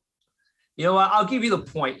 You know what? I'll give you the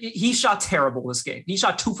point. He shot terrible this game. He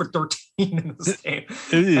shot 2 for 13 in this game.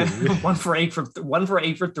 1 for 8 for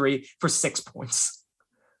 3 for 6 points.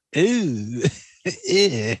 Ew.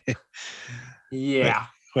 Yeah.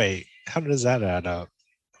 Wait, how does that add up?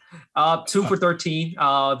 2 for 13.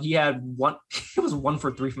 He had one. It was 1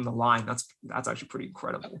 for 3 from the line. That's actually pretty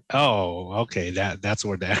incredible. Oh, okay. That's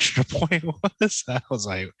where the extra point was. I was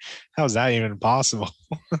like, how is that even possible?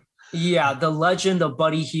 Yeah, the legend of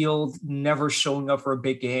Buddy Hield never showing up for a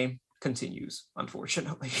big game continues,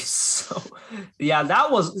 unfortunately. So,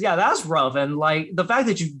 that's rough. And like the fact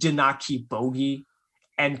that you did not keep Bogey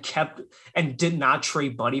and did not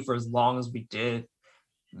trade Buddy for as long as we did.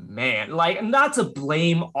 Man, like not to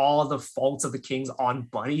blame all the faults of the Kings on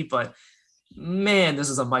Buddy, but man, this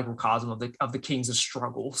is a microcosm of the Kings'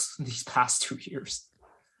 struggles these past 2 years.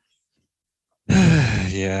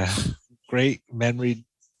 Yeah, great memory.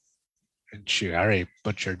 Shoot, I already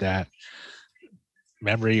butchered that.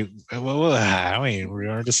 Memory. Well, I mean,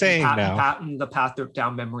 we're the same now. The path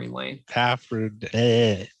down memory lane.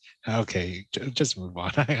 Okay, just move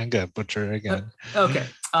on. I'm gonna butcher it again. Okay.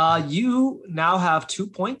 You now have 2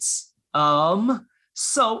 points.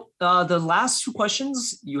 So the last 2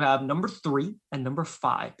 questions, you have number 3 and number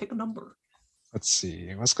 5. Pick a number. Let's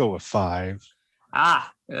see. Let's go with 5.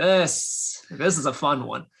 This is a fun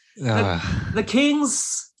one. The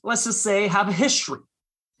Kings, let's just say, have a history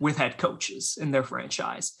with head coaches in their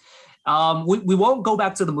franchise. We won't go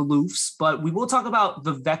back to the Maloofs, but we will talk about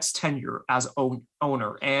Vivek's tenure as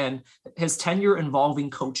owner and his tenure involving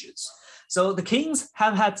coaches. So the Kings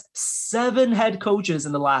have had 7 head coaches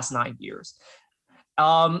in the last 9 years.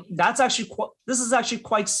 This is actually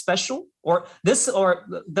quite special.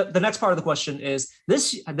 The next part of the question is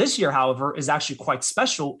this year, however, is actually quite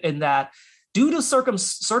special in that Due to special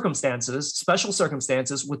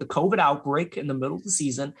circumstances with the COVID outbreak in the middle of the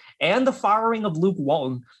season and the firing of Luke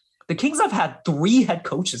Walton, the Kings have had 3 head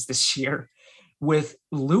coaches this year with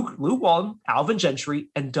Luke Walton, Alvin Gentry,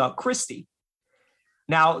 and Doug Christie.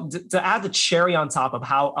 Now, to add the cherry on top of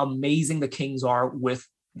how amazing the Kings are with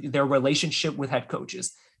their relationship with head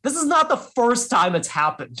coaches, this is not the first time it's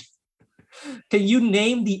happened. Can you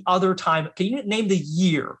name the other time? Can you name the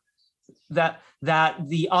year that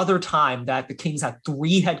the other time that the Kings had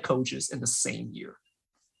 3 head coaches in the same year?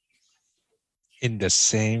 In the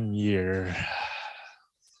same year.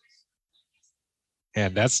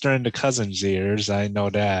 And that's during the Cousins years. I know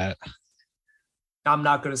that. I'm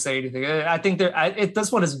not going to say anything. I think this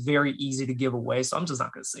one is very easy to give away, so I'm just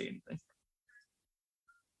not going to say anything.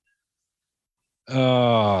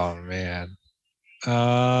 Oh, man.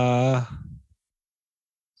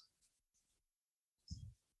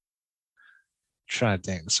 Trying to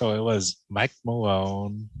think. So it was Mike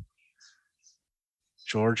Malone,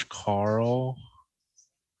 George Karl.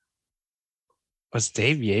 Was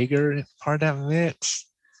Dave Yeager part of that mix?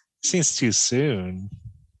 Seems too soon.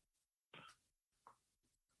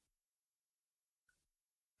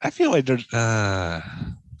 I feel like there's. I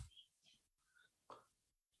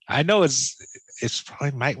know it's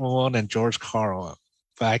probably Mike Malone and George Karl,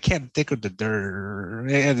 but I can't think of the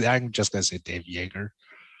third. I'm just gonna say Dave Yeager.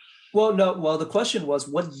 Well, no. Well, the question was,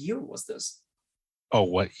 what year was this? Oh,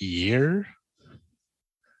 what year?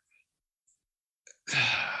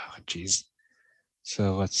 Jeez.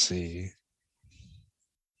 So let's see.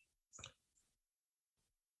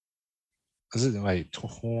 Is it like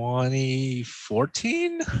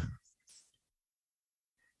 2014?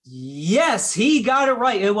 Yes, he got it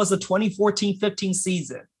right. It was the 2014-15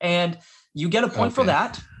 season. And you get a point for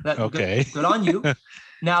that. Okay. Good on you.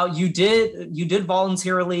 Now, you did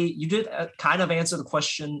voluntarily, you did kind of answer the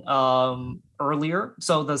question earlier.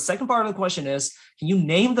 So the second part of the question is, can you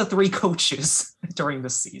name the 3 coaches during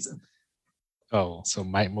this season? Oh, so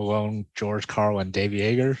Mike Malone, George Karl, and Dave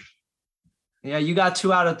Yeager? Yeah, you got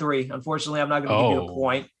 2 out of 3. Unfortunately, I'm not going to give you a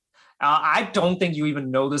point. I don't think you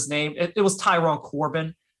even know this name. It was Tyrone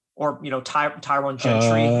Corbin, or Tyrone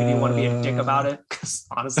Gentry, if you want to be a dick about it. Because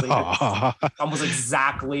honestly, it's almost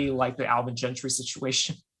exactly like the Alvin Gentry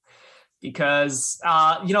situation. Because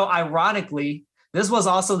ironically, this was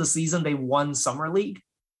also the season they won Summer League.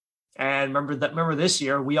 And remember this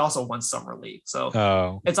year, we also won Summer League.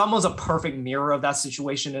 So It's almost a perfect mirror of that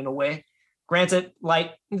situation in a way. Granted,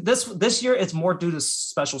 like this year, it's more due to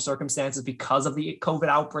special circumstances because of the COVID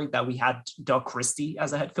outbreak that we had Doug Christie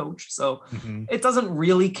as a head coach. So It doesn't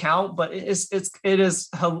really count, but it is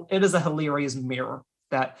a hilarious mirror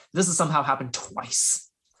that this has somehow happened twice.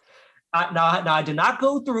 Now I did not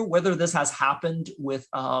go through whether this has happened with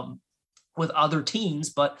other teams,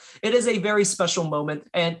 but it is a very special moment.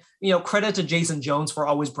 And, credit to Jason Jones for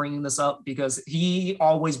always bringing this up, because he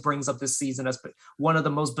always brings up this season as one of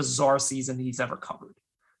the most bizarre seasons he's ever covered.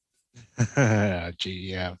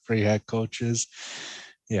 Gee, yeah, 3 head coaches.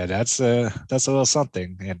 Yeah, that's a little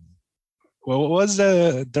something. And what was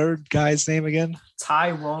the third guy's name again?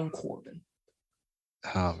 Tyrone Corbin.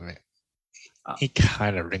 Oh, man. He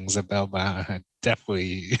kind of rings a bell, but I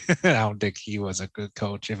definitely I don't think he was a good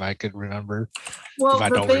coach, if I could remember. Well,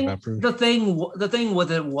 the thing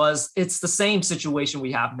with it was, it's the same situation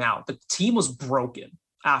we have now. The team was broken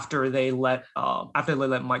after they let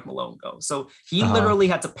Mike Malone go, so he literally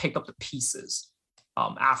had to pick up the pieces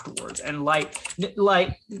afterwards. And like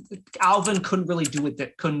Alvin couldn't really do it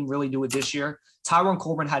this year. Tyrone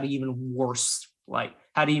Corbin had an even worse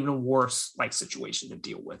situation to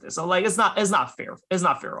deal with it. So it's not fair. It's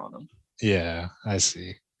not fair on him. Yeah, I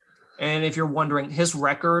see. And if you're wondering, his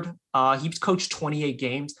record, he's coached 28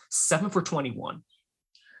 games, 7 for 21.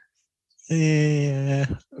 Yeah,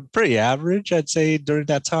 pretty average, I'd say, during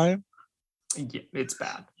that time. Yeah, it's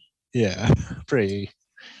bad. Yeah, pretty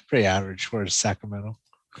average for Sacramento.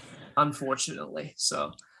 Unfortunately.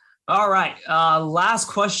 So, all right. Last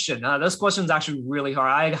question. This question is actually really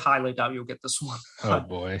hard. I highly doubt you'll get this one. Oh,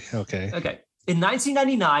 boy. Okay. In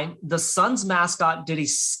 1999, the Suns mascot did a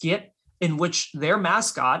skit in which their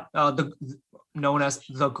mascot, known as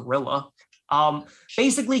the Gorilla,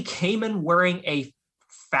 basically came in wearing a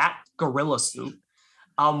fat gorilla suit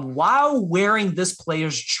while wearing this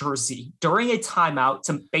player's jersey during a timeout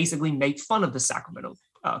to basically make fun of the Sacramento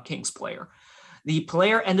Kings player. The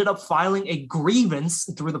player ended up filing a grievance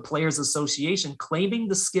through the Players Association, claiming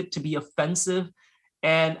the skit to be offensive.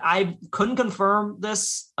 And I couldn't confirm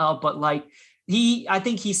this, but I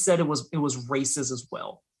think he said it was racist as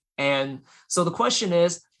well. And so the question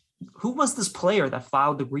is, who was this player that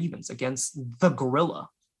filed the grievance against the Gorilla?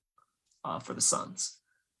 for the Suns.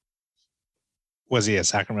 Was he a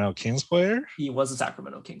Sacramento Kings player? He was a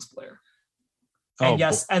Sacramento Kings player. Oh, and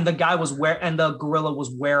yes, and the guy was and the gorilla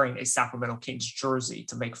was wearing a Sacramento Kings jersey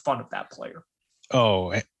to make fun of that player.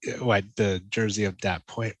 Oh, what, the jersey of that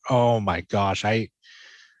player? Oh my gosh, I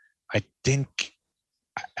think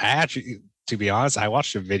I actually, to be honest, I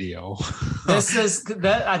watched a video. This is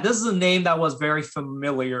a name that was very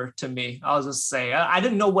familiar to me. I'll just say I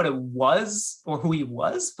didn't know what it was or who he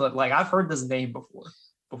was, but like I've heard this name before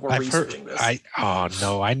researching this. I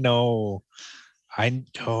know. I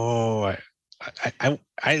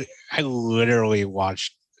literally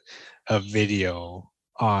watched a video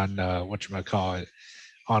on whatchamacallit,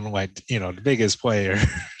 on like, the biggest players,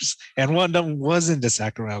 and one of them wasn't the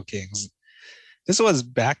Sacramento Kings. This was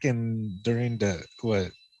back during the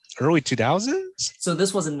early 2000s. So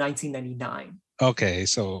this was in 1999. Okay,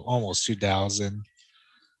 so almost 2000.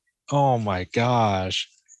 Oh my gosh.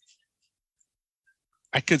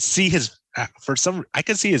 I could see his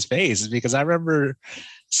face because I remember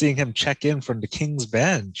seeing him check in from the Kings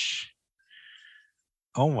bench.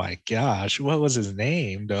 Oh my gosh, what was his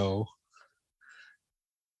name though?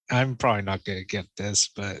 I'm probably not gonna get this,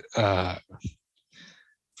 but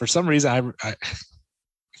for some reason, I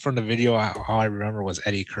from the video, all I remember was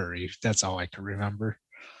Eddie Curry. That's all I can remember.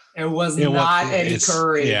 It was not Eddie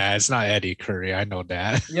Curry. Yeah, it's not Eddie Curry. I know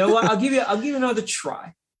that. You know what? I'll give you another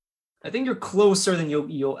try. I think you're closer than you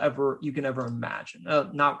can ever imagine.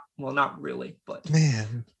 Not really, but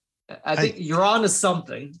man, I think you're on to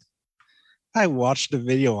something. I watched the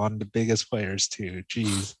video on the biggest players too.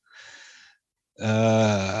 Jeez.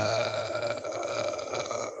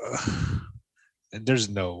 There's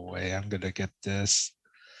no way I'm gonna get this.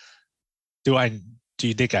 Do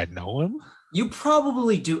you think I know him? You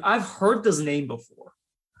probably do. I've heard this name before.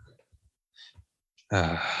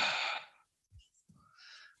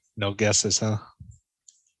 No guesses, huh?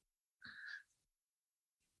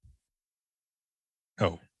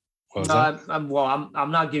 Oh, what was that? I'm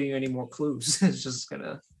not giving you any more clues. It's just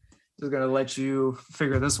gonna let you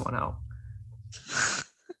figure this one out.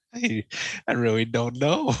 I really don't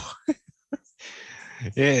know.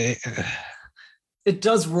 Yeah. It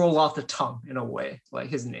does roll off the tongue in a way, like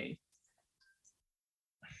his name.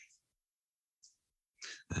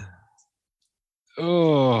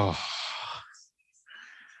 Oh,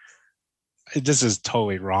 this is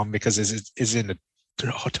totally wrong because it's in a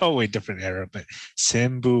totally different era. But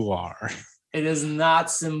Simbular. It is not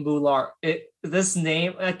Simbular. This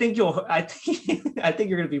name, I think you're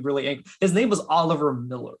gonna be really angry. His name was Oliver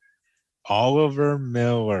Miller. Oliver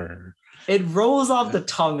Miller. It rolls off the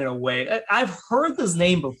tongue in a way. I've heard this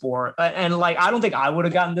name before, and like I don't think I would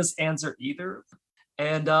have gotten this answer either.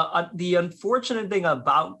 And the unfortunate thing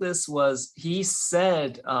about this was he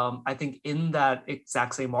said, I think in that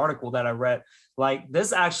exact same article that I read, like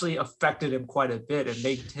this actually affected him quite a bit and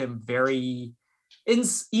made him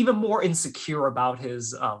even more insecure about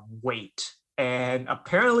his weight. And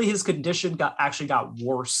apparently his condition actually got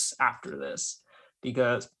worse after this,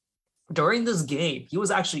 because during this game, he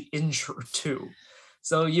was actually injured too.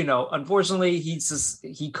 So, unfortunately,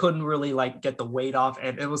 he couldn't really like get the weight off,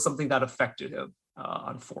 and it was something that affected him,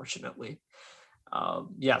 unfortunately.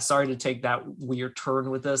 Sorry to take that weird turn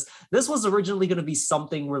with this. This was originally going to be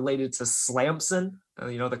something related to Slamson,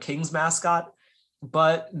 the Kings mascot,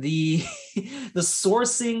 but the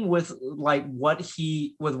sourcing with like what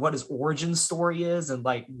his origin story is and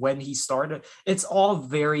like when he started, it's all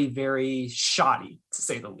very, very shoddy, to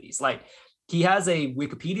say the least. Like he has a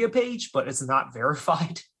Wikipedia page, but it's not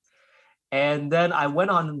verified. And then I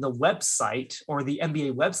went on the website, or the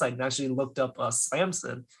NBA website, and actually looked up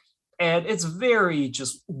Slamson, and it's very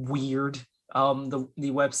just weird. The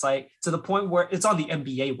website, to the point where it's on the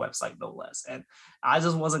NBA website, no less. And I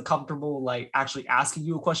just wasn't comfortable like actually asking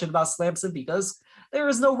you a question about Slamson because there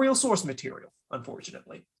is no real source material,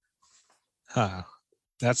 unfortunately. Huh.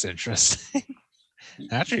 That's interesting.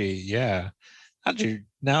 Actually, yeah. Actually,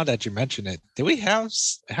 now that you mention it,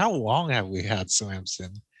 how long have we had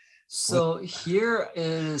Slamson? So here it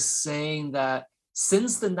is saying that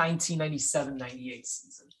since the 1997-98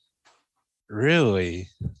 season. Really?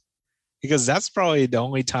 Because that's probably the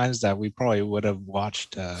only times that we probably would have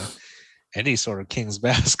watched any sort of Kings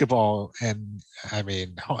basketball. And I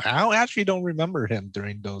mean, I actually don't remember him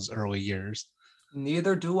during those early years.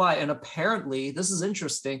 Neither do I. And apparently, this is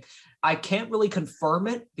interesting. I can't really confirm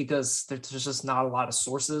it because there's just not a lot of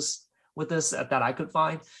sources with this that I could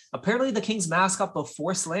find. Apparently, the Kings mascot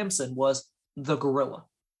before Slamson was the gorilla.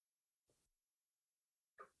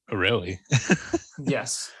 Really?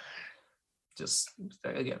 Yes. just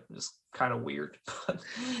again, just kind of weird. But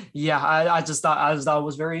yeah, I just thought it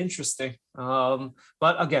was very interesting.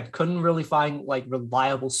 But again, couldn't really find like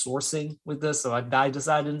reliable sourcing with this, so I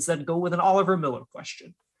decided instead to go with an Oliver Miller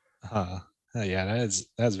question. Yeah,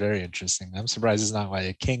 that's very interesting. I'm surprised it's not like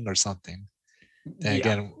a king or something. And Yeah.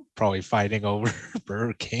 again, probably fighting over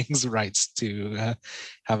Burger King's rights to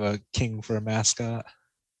have a king for a mascot.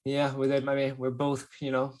 Yeah, we're both,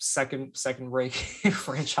 second rate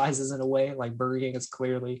franchises in a way. Like Burger King is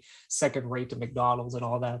clearly second rate to McDonald's and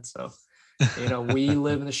all that. So, we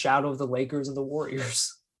live in the shadow of the Lakers and the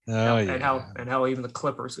Warriors. Oh and yeah. how even the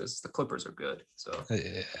Clippers, because the Clippers are good. So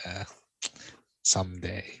yeah,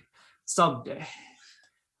 someday.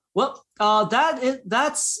 Well,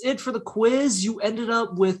 that's it for the quiz. You ended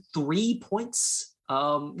up with 3 points.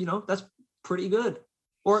 That's pretty good.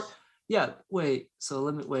 Or yeah, wait. So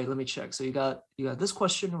let me check. So you got this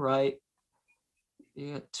question right.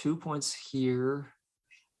 You got 2 points here,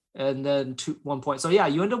 and then 1 point. So yeah,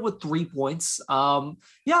 you end up with 3 points.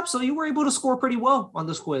 Yeah. So you were able to score pretty well on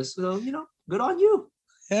this quiz. So good on you.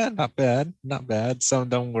 Yeah, not bad. Some of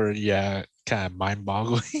them were kind of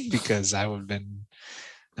mind-boggling because I would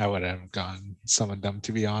have gone some of them,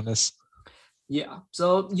 to be honest. Yeah,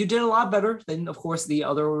 so you did a lot better than, of course, the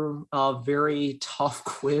other very tough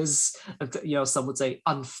quiz. Some would say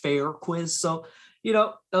unfair quiz. So,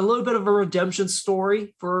 a little bit of a redemption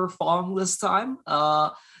story for Fong this time.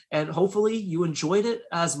 And hopefully you enjoyed it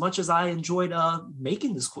as much as I enjoyed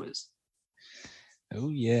making this quiz. Oh,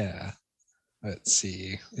 yeah. Let's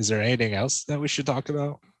see. Is there anything else that we should talk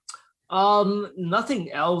about?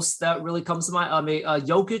 Nothing else that really comes to mind.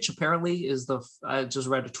 Jokic apparently is I just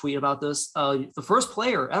read a tweet about this. The first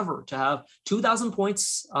player ever to have 2,000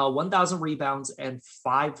 points, 1,000 rebounds, and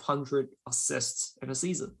 500 assists in a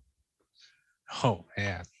season. Oh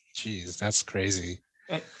man, geez, that's crazy.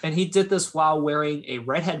 And he did this while wearing a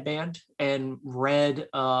red headband and red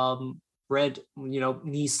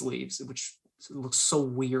knee sleeves, which looks so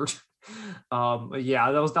weird.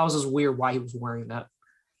 Yeah, that was just weird why he was wearing that.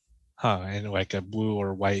 In like a blue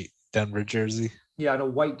or white Denver jersey. Yeah, in a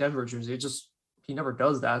white Denver jersey. He never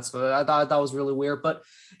does that. So I thought that was really weird. But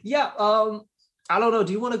yeah, I don't know.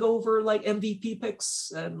 Do you want to go over like MVP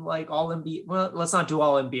picks and like all NBA? Well, let's not do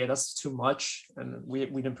all NBA. That's too much. And we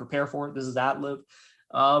didn't prepare for it. This is ad-lib.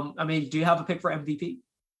 Do you have a pick for MVP?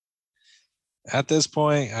 At this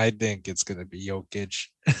point, I think it's going to be Jokic.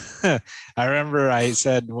 I remember I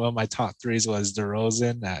said, well, my top threes was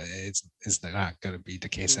DeRozan. It's not going to be the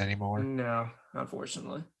case anymore. No,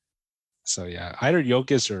 unfortunately. So, yeah, either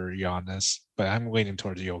Jokic or Giannis, but I'm leaning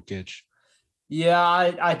towards Jokic. Yeah,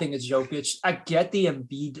 I think it's Jokic. I get the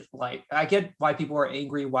Embiid, I get why people are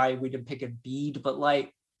angry why we didn't pick Embiid, but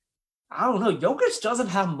I don't know. Jokic doesn't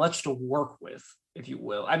have much to work with, if you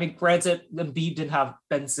will. Granted, Embiid didn't have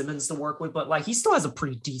Ben Simmons to work with, but he still has a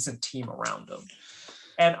pretty decent team around him.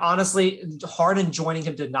 And honestly, Harden joining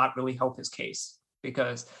him did not really help his case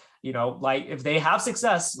because, if they have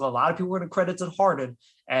success, a lot of people are going to credit to Harden.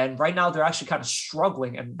 And right now they're actually kind of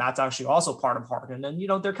struggling. And that's actually also part of Harden.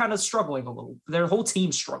 And, they're kind of struggling a little. Their whole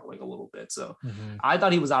team's struggling a little bit. So I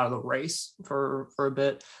thought he was out of the race for a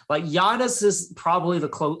bit. Giannis is probably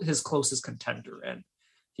his closest contender. And,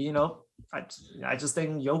 I just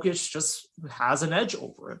think Jokic just has an edge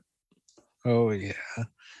over him. Oh, yeah.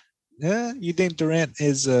 Yeah, you think Durant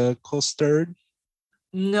is a close third?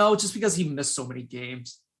 No, just because he missed so many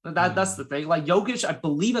games. That's the thing. Jokic, I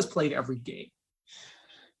believe, has played every game.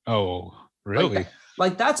 Oh, really?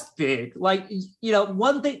 That's big. One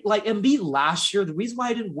thing, Embiid last year, the reason why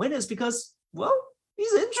I didn't win is because, well,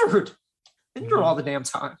 he's injured all the damn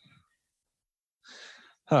time.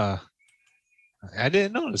 Huh. I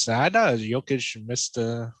didn't notice that. I thought Jokic missed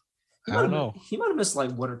I don't know. He might have missed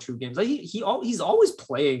 1 or 2 games. He's always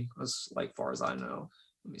playing, as far as I know.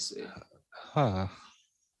 Let me see. Huh.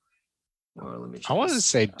 Well, let me check. I want to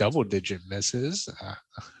say double-digit misses.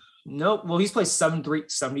 Nope. Well, he's played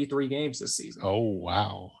 73 games this season. Oh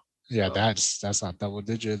wow. Yeah, so that's not double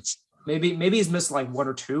digits. Maybe he's missed 1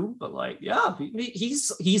 or 2, but yeah,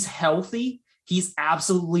 he's healthy. He's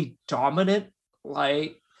absolutely dominant.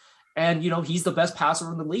 And he's the best passer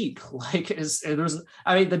in the league.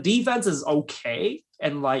 The defense is okay,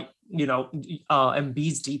 and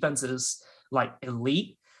Embiid's defense is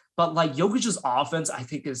elite, but Jokic's offense, I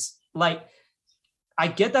think, is I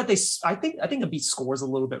get that I think Embiid scores a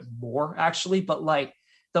little bit more actually, but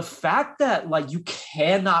the fact that you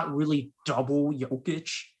cannot really double Jokic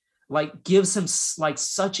gives him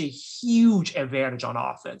such a huge advantage on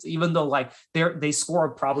offense, even though they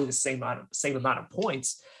score probably the same amount of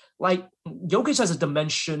points. like Jokic has a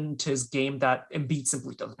dimension to his game that Embiid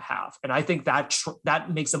simply doesn't have. And I think that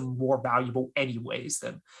that makes him more valuable anyways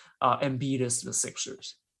than Embiid is to the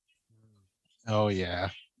Sixers. Oh, yeah,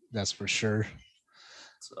 that's for sure.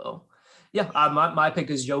 So, yeah, my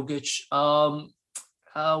pick is Jokic.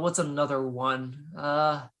 What's another one?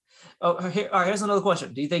 Here's another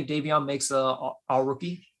question. Do you think Davion makes a all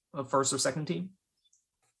rookie, a first or second team?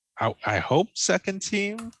 I hope second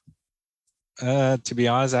team. To be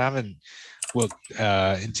honest, I haven't looked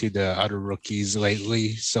into the other rookies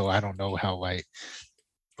lately, so I don't know how like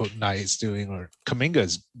Bouknight is doing or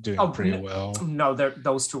Kuminga's doing pretty well. No,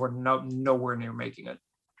 those two are nowhere near making it.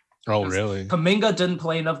 Oh, really? Kuminga didn't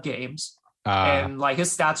play enough games, and like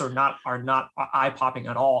his stats are not eye popping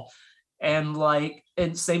at all. And like,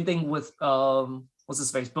 and same thing with what's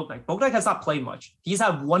his face, Bouknight. Bouknight has not played much. He's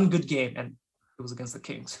had one good game, and it was against the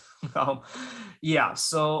Kings. Yeah,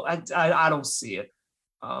 so I don't see it.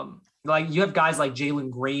 Like you have guys like Jalen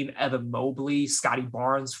Green, Evan Mobley, Scotty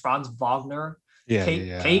Barnes, Franz Wagner,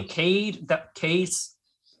 Cade,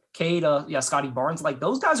 Scotty Barnes. Like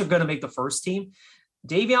those guys are going to make the first team.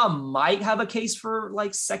 Davion might have a case for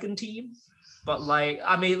like second team, but like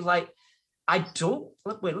I mean, like I don't.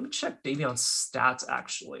 Wait, let me check Davion's stats.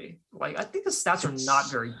 Actually, like I think the stats are not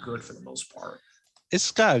very good for the most part. It's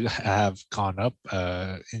got to have gone up,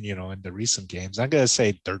 in the recent games. I'm gonna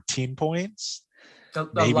say 13 points.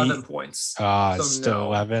 11 points. Still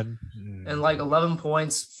 11. And like 11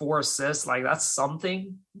 points, 4 assists, like that's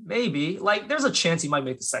something. Maybe like there's a chance he might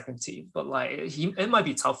make the second team, but like it might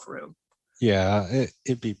be tough for him. Yeah,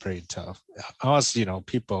 it'd be pretty tough. Unless,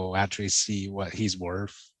 people actually see what he's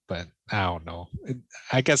worth, but I don't know.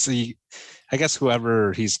 I guess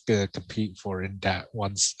whoever he's gonna compete for in that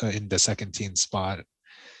once in the second team spot,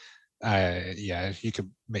 you could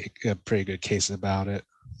make a pretty good case about it.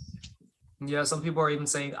 Yeah, some people are even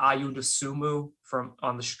saying Ayu Dosunmu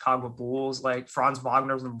on the Chicago Bulls, like Franz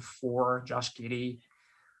Wagner's number 4, Josh Giddey,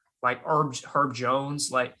 like Herb Jones,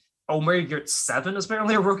 like Omer Yurt 7 is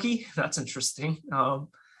apparently a rookie. That's interesting.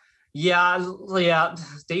 Yeah.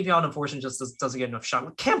 Davion, unfortunately, just doesn't get enough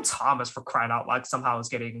shot. Cam Thomas, for crying out loud, somehow is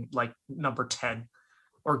getting like number 10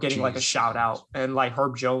 or getting like a shout out, and like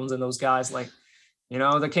Herb Jones and those guys, like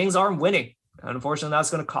the Kings aren't winning. And unfortunately,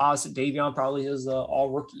 that's going to cost Davion probably his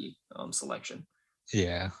all rookie selection.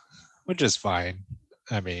 Yeah, which is fine.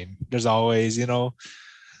 I mean, there's always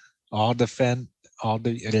all defense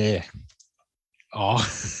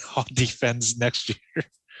next year.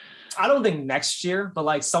 I don't think next year, but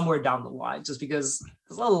like somewhere down the line, just because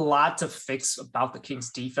there's a lot to fix about the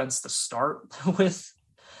Kings defense to start with.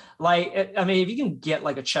 Like, I mean, if you can get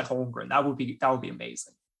like a Chet Holmgren, that would be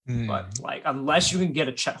amazing. But like, unless you can get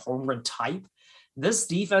a Chet Holmgren type, this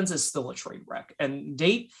defense is still a train wreck. And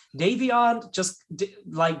Davion just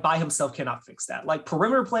like by himself cannot fix that. Like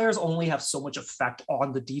perimeter players only have so much effect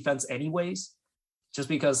on the defense anyways, just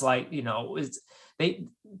because like,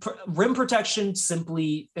 rim protection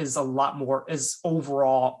simply is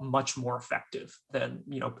overall much more effective than,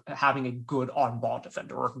 having a good on-ball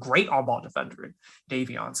defender or a great on-ball defender in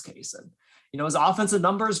Davion's case. And, his offensive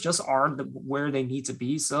numbers just aren't where they need to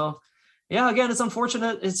be. So yeah, again, it's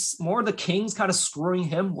unfortunate. It's more the Kings kind of screwing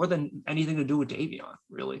him more than anything to do with Davion,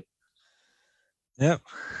 really. Yep.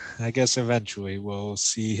 I guess eventually we'll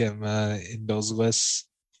see him in those lists.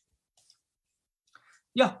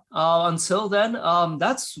 Yeah. Until then, those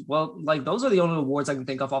are the only awards I can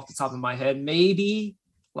think of off the top of my head. Maybe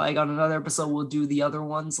like on another episode, we'll do the other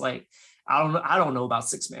ones. Like, I don't know about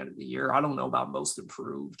Sixth Man of the Year. I don't know about Most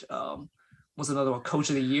Improved. What's another one? Coach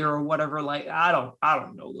of the Year or whatever. Like, I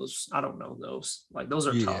don't know those. I don't know those. Like, those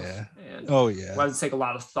are tough. And we'll have to take a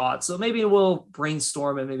lot of thought. So maybe we'll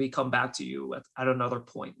brainstorm and maybe come back to you at another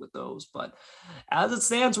point with those. But as it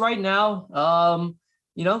stands right now,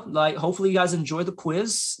 like hopefully you guys enjoyed the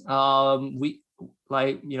quiz. We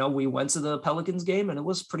went to the Pelicans game and it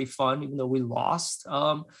was pretty fun, even though we lost.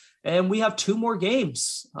 And we have 2 more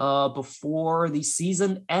games before the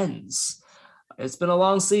season ends. It's been a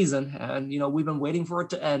long season, and we've been waiting for it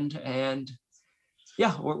to end. And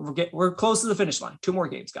yeah, we're close to the finish line. 2 more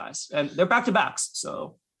games, guys, and they're back to backs,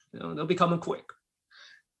 so they'll be coming quick.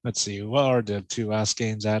 Let's see, what are the 2 last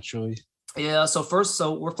games actually? Yeah, so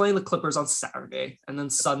we're playing the Clippers on Saturday, and then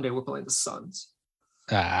Sunday we're playing the Suns.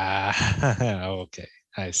 Okay,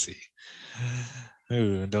 I see.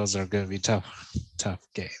 Ooh, those are going to be tough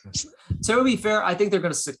games. To be fair, I think they're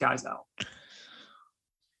going to sit guys out.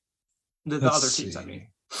 The other teams, I mean.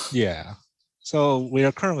 Yeah. So we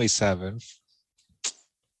are currently 7th.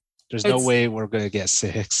 There's no way we're going to get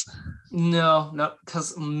 6. No,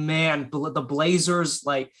 because, man, the Blazers,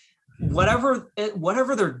 like, whatever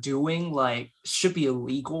they're doing like should be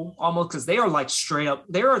illegal almost, because they are like straight up,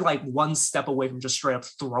 they are like one step away from just straight up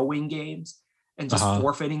throwing games and just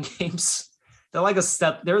forfeiting games. They're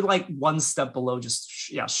like one step below just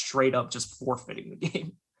straight up just forfeiting the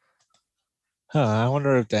game. I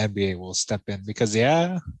wonder if the NBA will step in because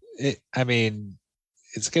it's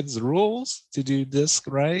against the rules to do this,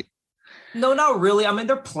 right? No, not really. I mean,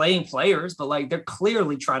 they're playing players, but like they're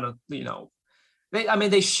clearly trying to,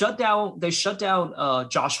 they shut down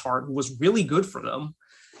Josh Hart, who was really good for them.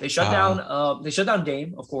 They shut down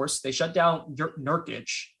Dame, of course. They shut down Nurkic,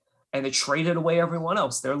 and they traded away everyone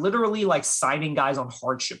else. They're literally like signing guys on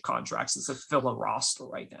hardship contracts to fill a roster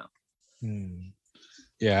right now.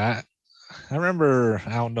 Yeah, I remember,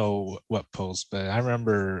 I don't know what post, but I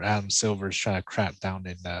remember Adam Silver's trying to crack down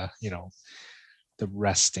in the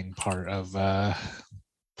resting part of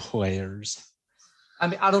players. I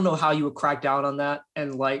mean, I don't know how you would crack down on that.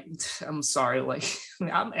 And like, I'm sorry, like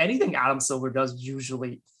anything Adam Silver does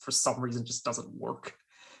usually for some reason just doesn't work.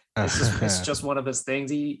 It's just one of his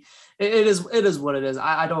things. It is what it is.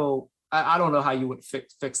 I don't know how you would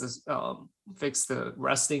fix this, fix the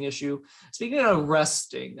resting issue. Speaking of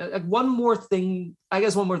resting, one more thing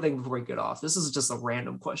before we get off. This is just a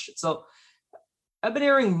random question. So I've been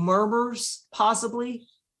hearing murmurs, possibly,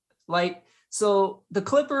 so the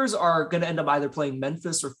Clippers are going to end up either playing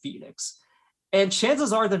Memphis or Phoenix, and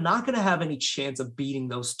chances are they're not going to have any chance of beating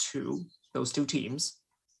those two teams,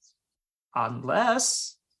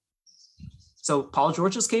 unless. So Paul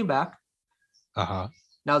George just came back. Now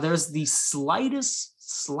there's the slightest,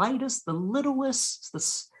 the littlest,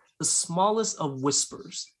 the smallest of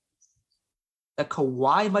whispers that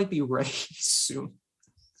Kawhi might be ready soon.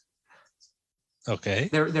 Okay.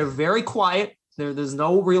 They're very quiet. There's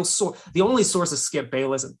no real source. The only source is Skip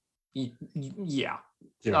Bayless. And yeah.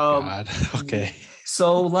 Dear God. Okay.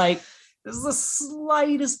 So like, this is the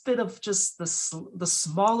slightest bit of just the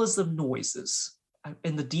smallest of noises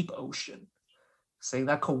in the deep ocean, saying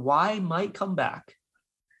that Kawhi might come back.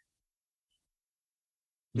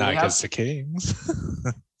 Not against the Kings.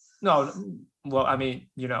 No, well, I mean,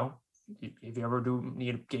 if you ever do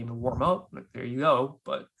need a game to warm up, there you go.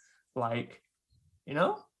 But like,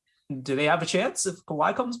 do they have a chance if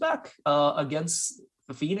Kawhi comes back against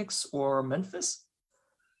the Phoenix or Memphis?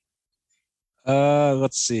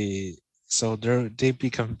 Let's see. So they'd be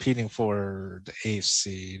competing for the 8th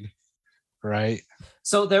seed, right?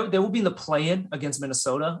 So they will be in the play-in against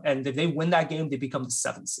Minnesota, and if they win that game, they become the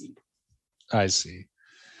 7th seed. I see.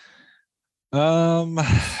 I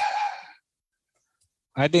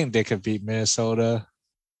think they could beat Minnesota.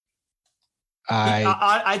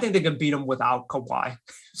 I think they can beat them without Kawhi.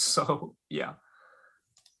 So yeah,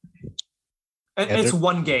 and it's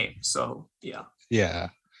one game. So yeah. Yeah,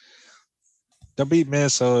 they'll beat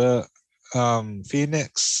Minnesota.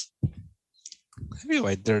 Phoenix, I feel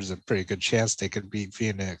like there's a pretty good chance they could beat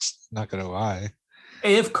Phoenix. Not gonna lie.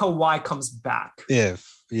 If Kawhi comes back.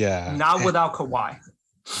 Not without Kawhi.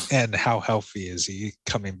 And how healthy is he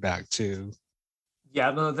coming back too?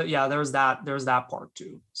 Yeah, there's that part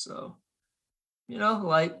too. So,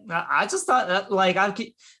 I just thought that,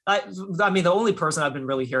 I mean, the only person I've been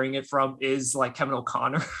really hearing it from is like Kevin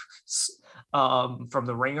O'Connor, from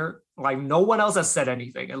The Ringer. Like, no one else has said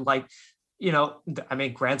anything, and I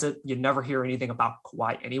mean, granted, you never hear anything about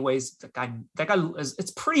Kawhi anyways. That guy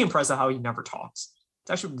it's pretty impressive how he never talks.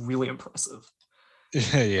 It's actually really impressive.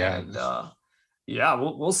 Yeah. And,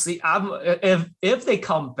 we'll see. If they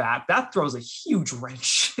come back, that throws a huge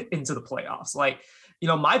wrench into the playoffs. Like,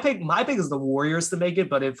 my pick is the Warriors to make it,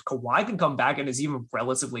 but if Kawhi can come back and is even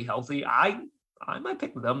relatively healthy, I might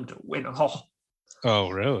pick them to win it all. Oh,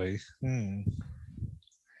 really?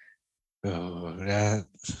 Oh,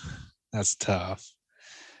 that's tough.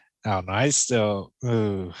 I don't know. I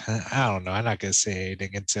don't know. I'm not gonna say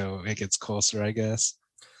anything until it gets closer, I guess.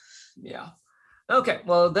 Yeah. Okay,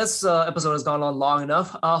 well, this episode has gone on long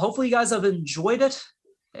enough. Hopefully you guys have enjoyed it,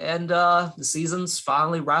 and the season's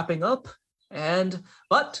finally wrapping up.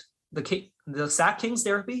 But the Sack Kings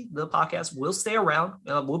Therapy, the podcast, will stay around.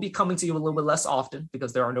 We'll be coming to you a little bit less often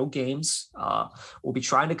because there are no games. We'll be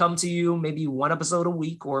trying to come to you maybe one episode a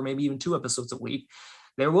week or maybe even 2 episodes a week.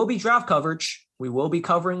 There will be draft coverage. We will be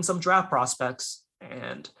covering some draft prospects,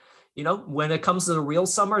 and when it comes to the real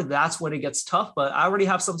summer, that's when it gets tough, but I already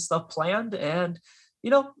have some stuff planned, and, we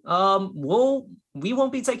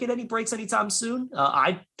won't be taking any breaks anytime soon.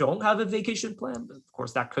 I don't have a vacation plan. Of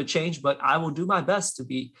course, that could change, but I will do my best to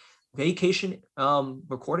be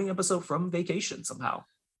recording episode from vacation somehow.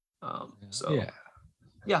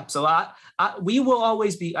 Yeah, so we will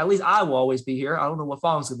always be, at least I will always be here. I don't know what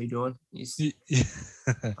Fallon's gonna be doing.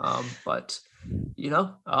 But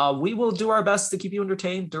we will do our best to keep you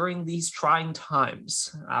entertained during these trying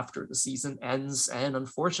times after the season ends. And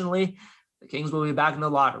unfortunately, the Kings will be back in the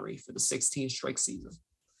lottery for the 16th straight season.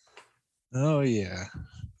 Oh yeah.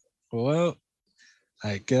 Well,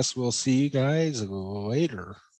 I guess we'll see you guys later.